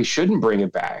see why we shouldn't bring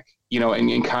it back.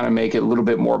 And kind of make it a little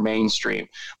bit more mainstream.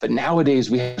 But nowadays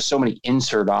we have so many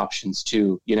insert options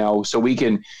too, so we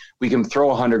can throw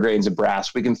 100 grains of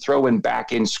brass. We can throw in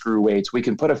back end screw weights. We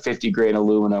can put a 50 grain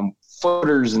aluminum,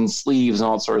 footers and sleeves and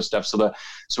all that sort of stuff. So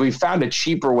we found a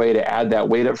cheaper way to add that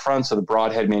weight up front. So the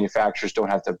broadhead manufacturers don't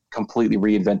have to completely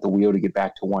reinvent the wheel to get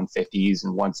back to 150s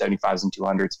and 175s and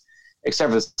 200s, except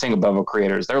for the single bevel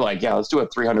creators. They're like, yeah, let's do a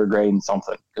 300 grain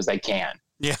something because they can.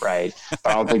 Yeah. Right. But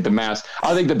I don't think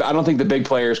I don't think the big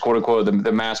players, quote unquote,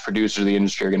 the mass producers of the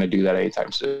industry are going to do that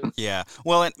anytime soon. Yeah.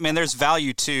 Well, man, there's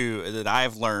value too that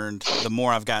I've learned the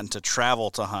more I've gotten to travel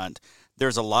to hunt.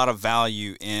 There's a lot of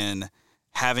value in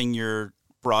having your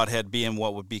broadhead be in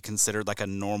what would be considered like a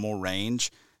normal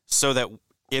range, so that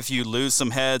if you lose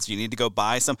some heads, you need to go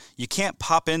buy some. You can't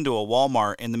pop into a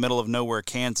Walmart in the middle of nowhere,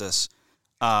 Kansas,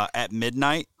 at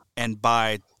midnight and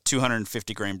buy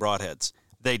 250 grain broadheads.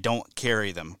 They don't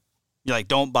carry them. You're like,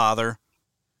 don't bother.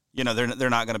 They're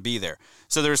not going to be there.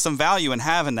 So there's some value in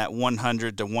having that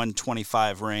 100 to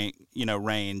 125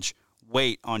 range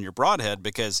weight on your broadhead,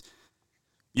 because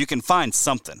you can find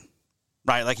something,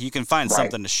 right? Like you can find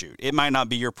something to shoot. It might not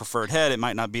be your preferred head. It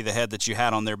might not be the head that you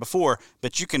had on there before,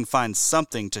 but you can find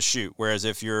something to shoot. Whereas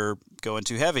if you're going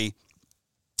too heavy,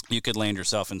 you could land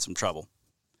yourself in some trouble.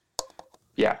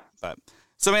 Yeah.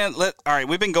 So, man, all right,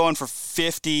 we've been going for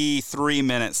 53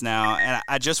 minutes now, and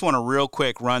I just want to real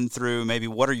quick run through maybe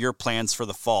what are your plans for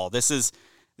the fall. This is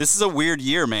a weird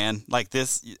year, man. Like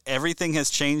everything has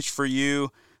changed for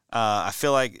you. I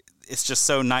feel like it's just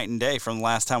so night and day from the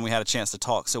last time we had a chance to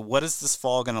talk. So what is this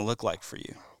fall going to look like for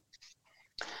you?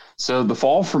 So the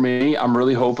fall for me, I'm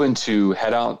really hoping to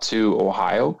head out to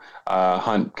Ohio,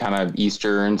 hunt kind of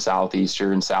eastern,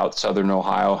 southeastern, southern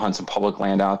Ohio, hunt some public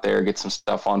land out there, get some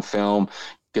stuff on film,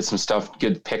 get some stuff,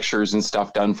 good pictures and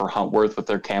stuff done for Huntworth with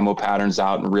their camo patterns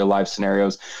out in real life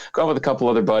scenarios. Go out with a couple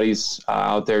other buddies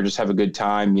out there, just have a good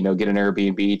time, get an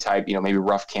Airbnb type, maybe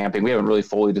rough camping. We haven't really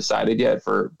fully decided yet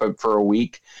but for a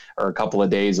week or a couple of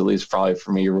days, at least probably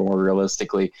for me more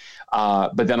realistically.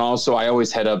 But then also I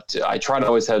try to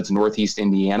always head up to Northeast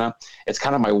Indiana. It's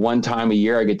kind of my one time a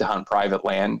year I get to hunt private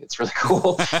land. It's really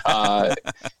cool. So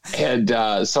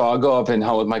I'll go up and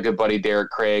hunt with my good buddy,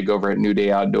 Derek Craig, over at New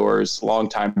Day Outdoors,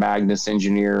 longtime Magnus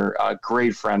engineer, a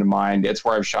great friend of mine. It's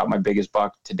where I've shot my biggest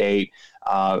buck to date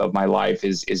of my life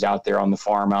is out there on the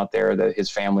farm out there that his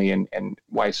family and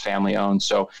wife's family owns.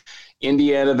 So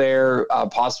Indiana there,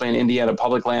 possibly an Indiana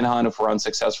public land hunt if we're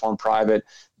unsuccessful in private.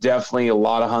 Definitely a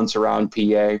lot of hunts around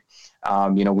PA.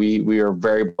 We are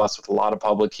very blessed with a lot of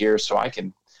public here, so I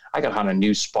can hunt a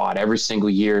new spot every single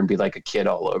year and be like a kid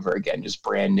all over again, just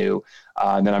brand new.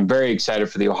 And then I'm very excited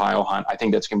for the Ohio hunt. I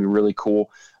think that's going to be really cool.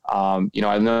 I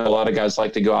know a lot of guys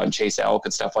like to go out and chase elk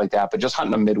and stuff like that, but just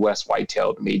hunting a Midwest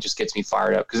whitetail to me just gets me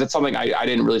fired up, because it's something I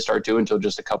didn't really start doing until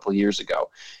just a couple of years ago.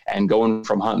 And going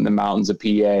from hunting the mountains of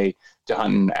PA to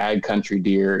hunting ag country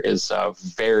deer is a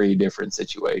very different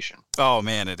situation. Oh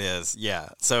man, it is. Yeah.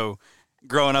 So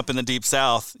growing up in the deep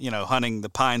South, hunting the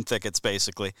pine thickets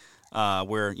basically,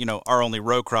 where, our only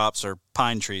row crops are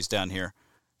pine trees down here.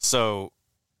 So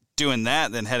doing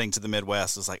that, then heading to the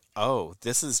Midwest is like, oh,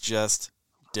 this is just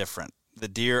different. The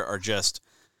deer are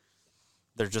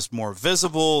they're just more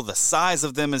visible. The size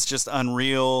of them is just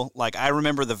unreal. Like I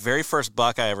remember the very first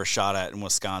buck I ever shot at in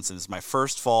Wisconsin. It's my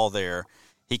first fall there.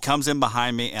 He comes in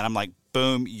behind me and I'm like,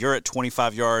 boom, you're at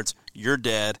 25 yards. You're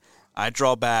dead. I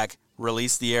draw back,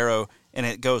 release the arrow, and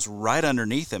it goes right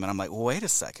underneath him. And I'm like, wait a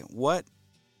second, what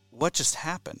just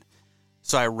happened?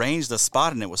 So I ranged the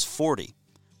spot and it was 40,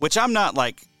 which I'm not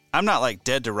like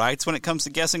dead to rights when it comes to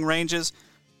guessing ranges,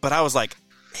 but I was like,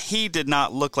 he did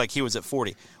not look like he was at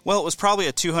 40. Well, it was probably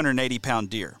a 280-pound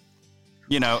deer,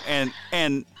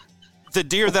 and the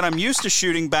deer that I'm used to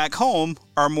shooting back home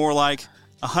are more like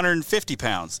 150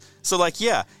 pounds. So, like,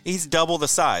 yeah, he's double the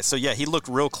size. So, yeah, he looked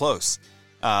real close.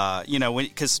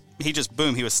 Because he just,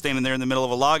 boom, he was standing there in the middle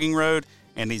of a logging road,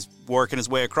 and he's working his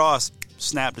way across.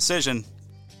 Snap decision,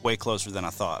 way closer than I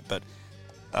thought. But,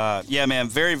 yeah, man,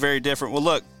 very, very different. Well,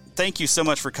 look, thank you so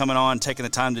much for coming on, taking the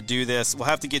time to do this. We'll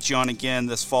have to get you on again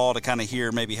this fall to kind of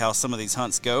hear maybe how some of these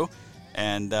hunts go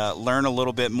and learn a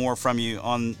little bit more from you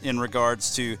in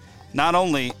regards to not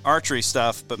only archery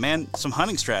stuff, but, man, some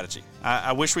hunting strategy.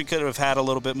 I wish we could have had a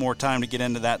little bit more time to get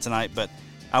into that tonight, but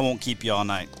I won't keep you all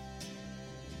night.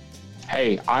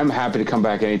 Hey, I'm happy to come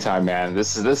back anytime, man.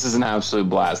 This is an absolute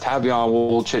blast. Have you on.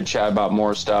 We'll chit-chat about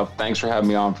more stuff. Thanks for having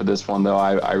me on for this one, though.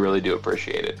 I really do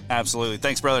appreciate it. Absolutely.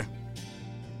 Thanks, brother.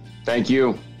 Thank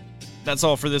you. That's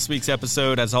all for this week's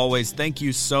episode. As always, thank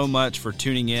you so much for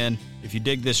tuning in. If you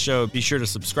dig this show, be sure to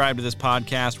subscribe to this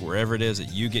podcast wherever it is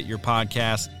that you get your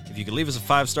podcasts. If you could leave us a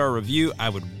 5-star review, I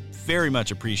would very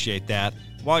much appreciate that.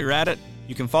 While you're at it,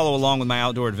 you can follow along with my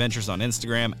outdoor adventures on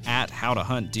Instagram at How to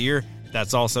Hunt Deer.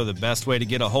 That's also the best way to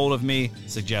get a hold of me,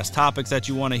 suggest topics that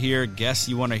you want to hear, guests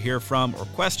you want to hear from, or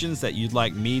questions that you'd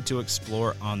like me to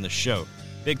explore on the show.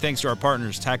 Big thanks to our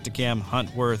partners Tacticam,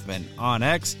 Huntworth, and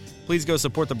OnX. Please go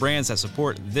support the brands that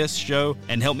support this show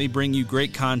and help me bring you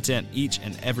great content each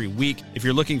and every week. If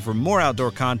you're looking for more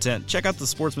outdoor content, check out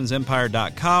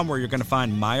thesportsmansempire.com, where you're going to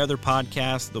find my other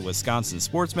podcast, The Wisconsin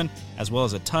Sportsman, as well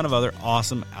as a ton of other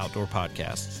awesome outdoor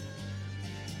podcasts.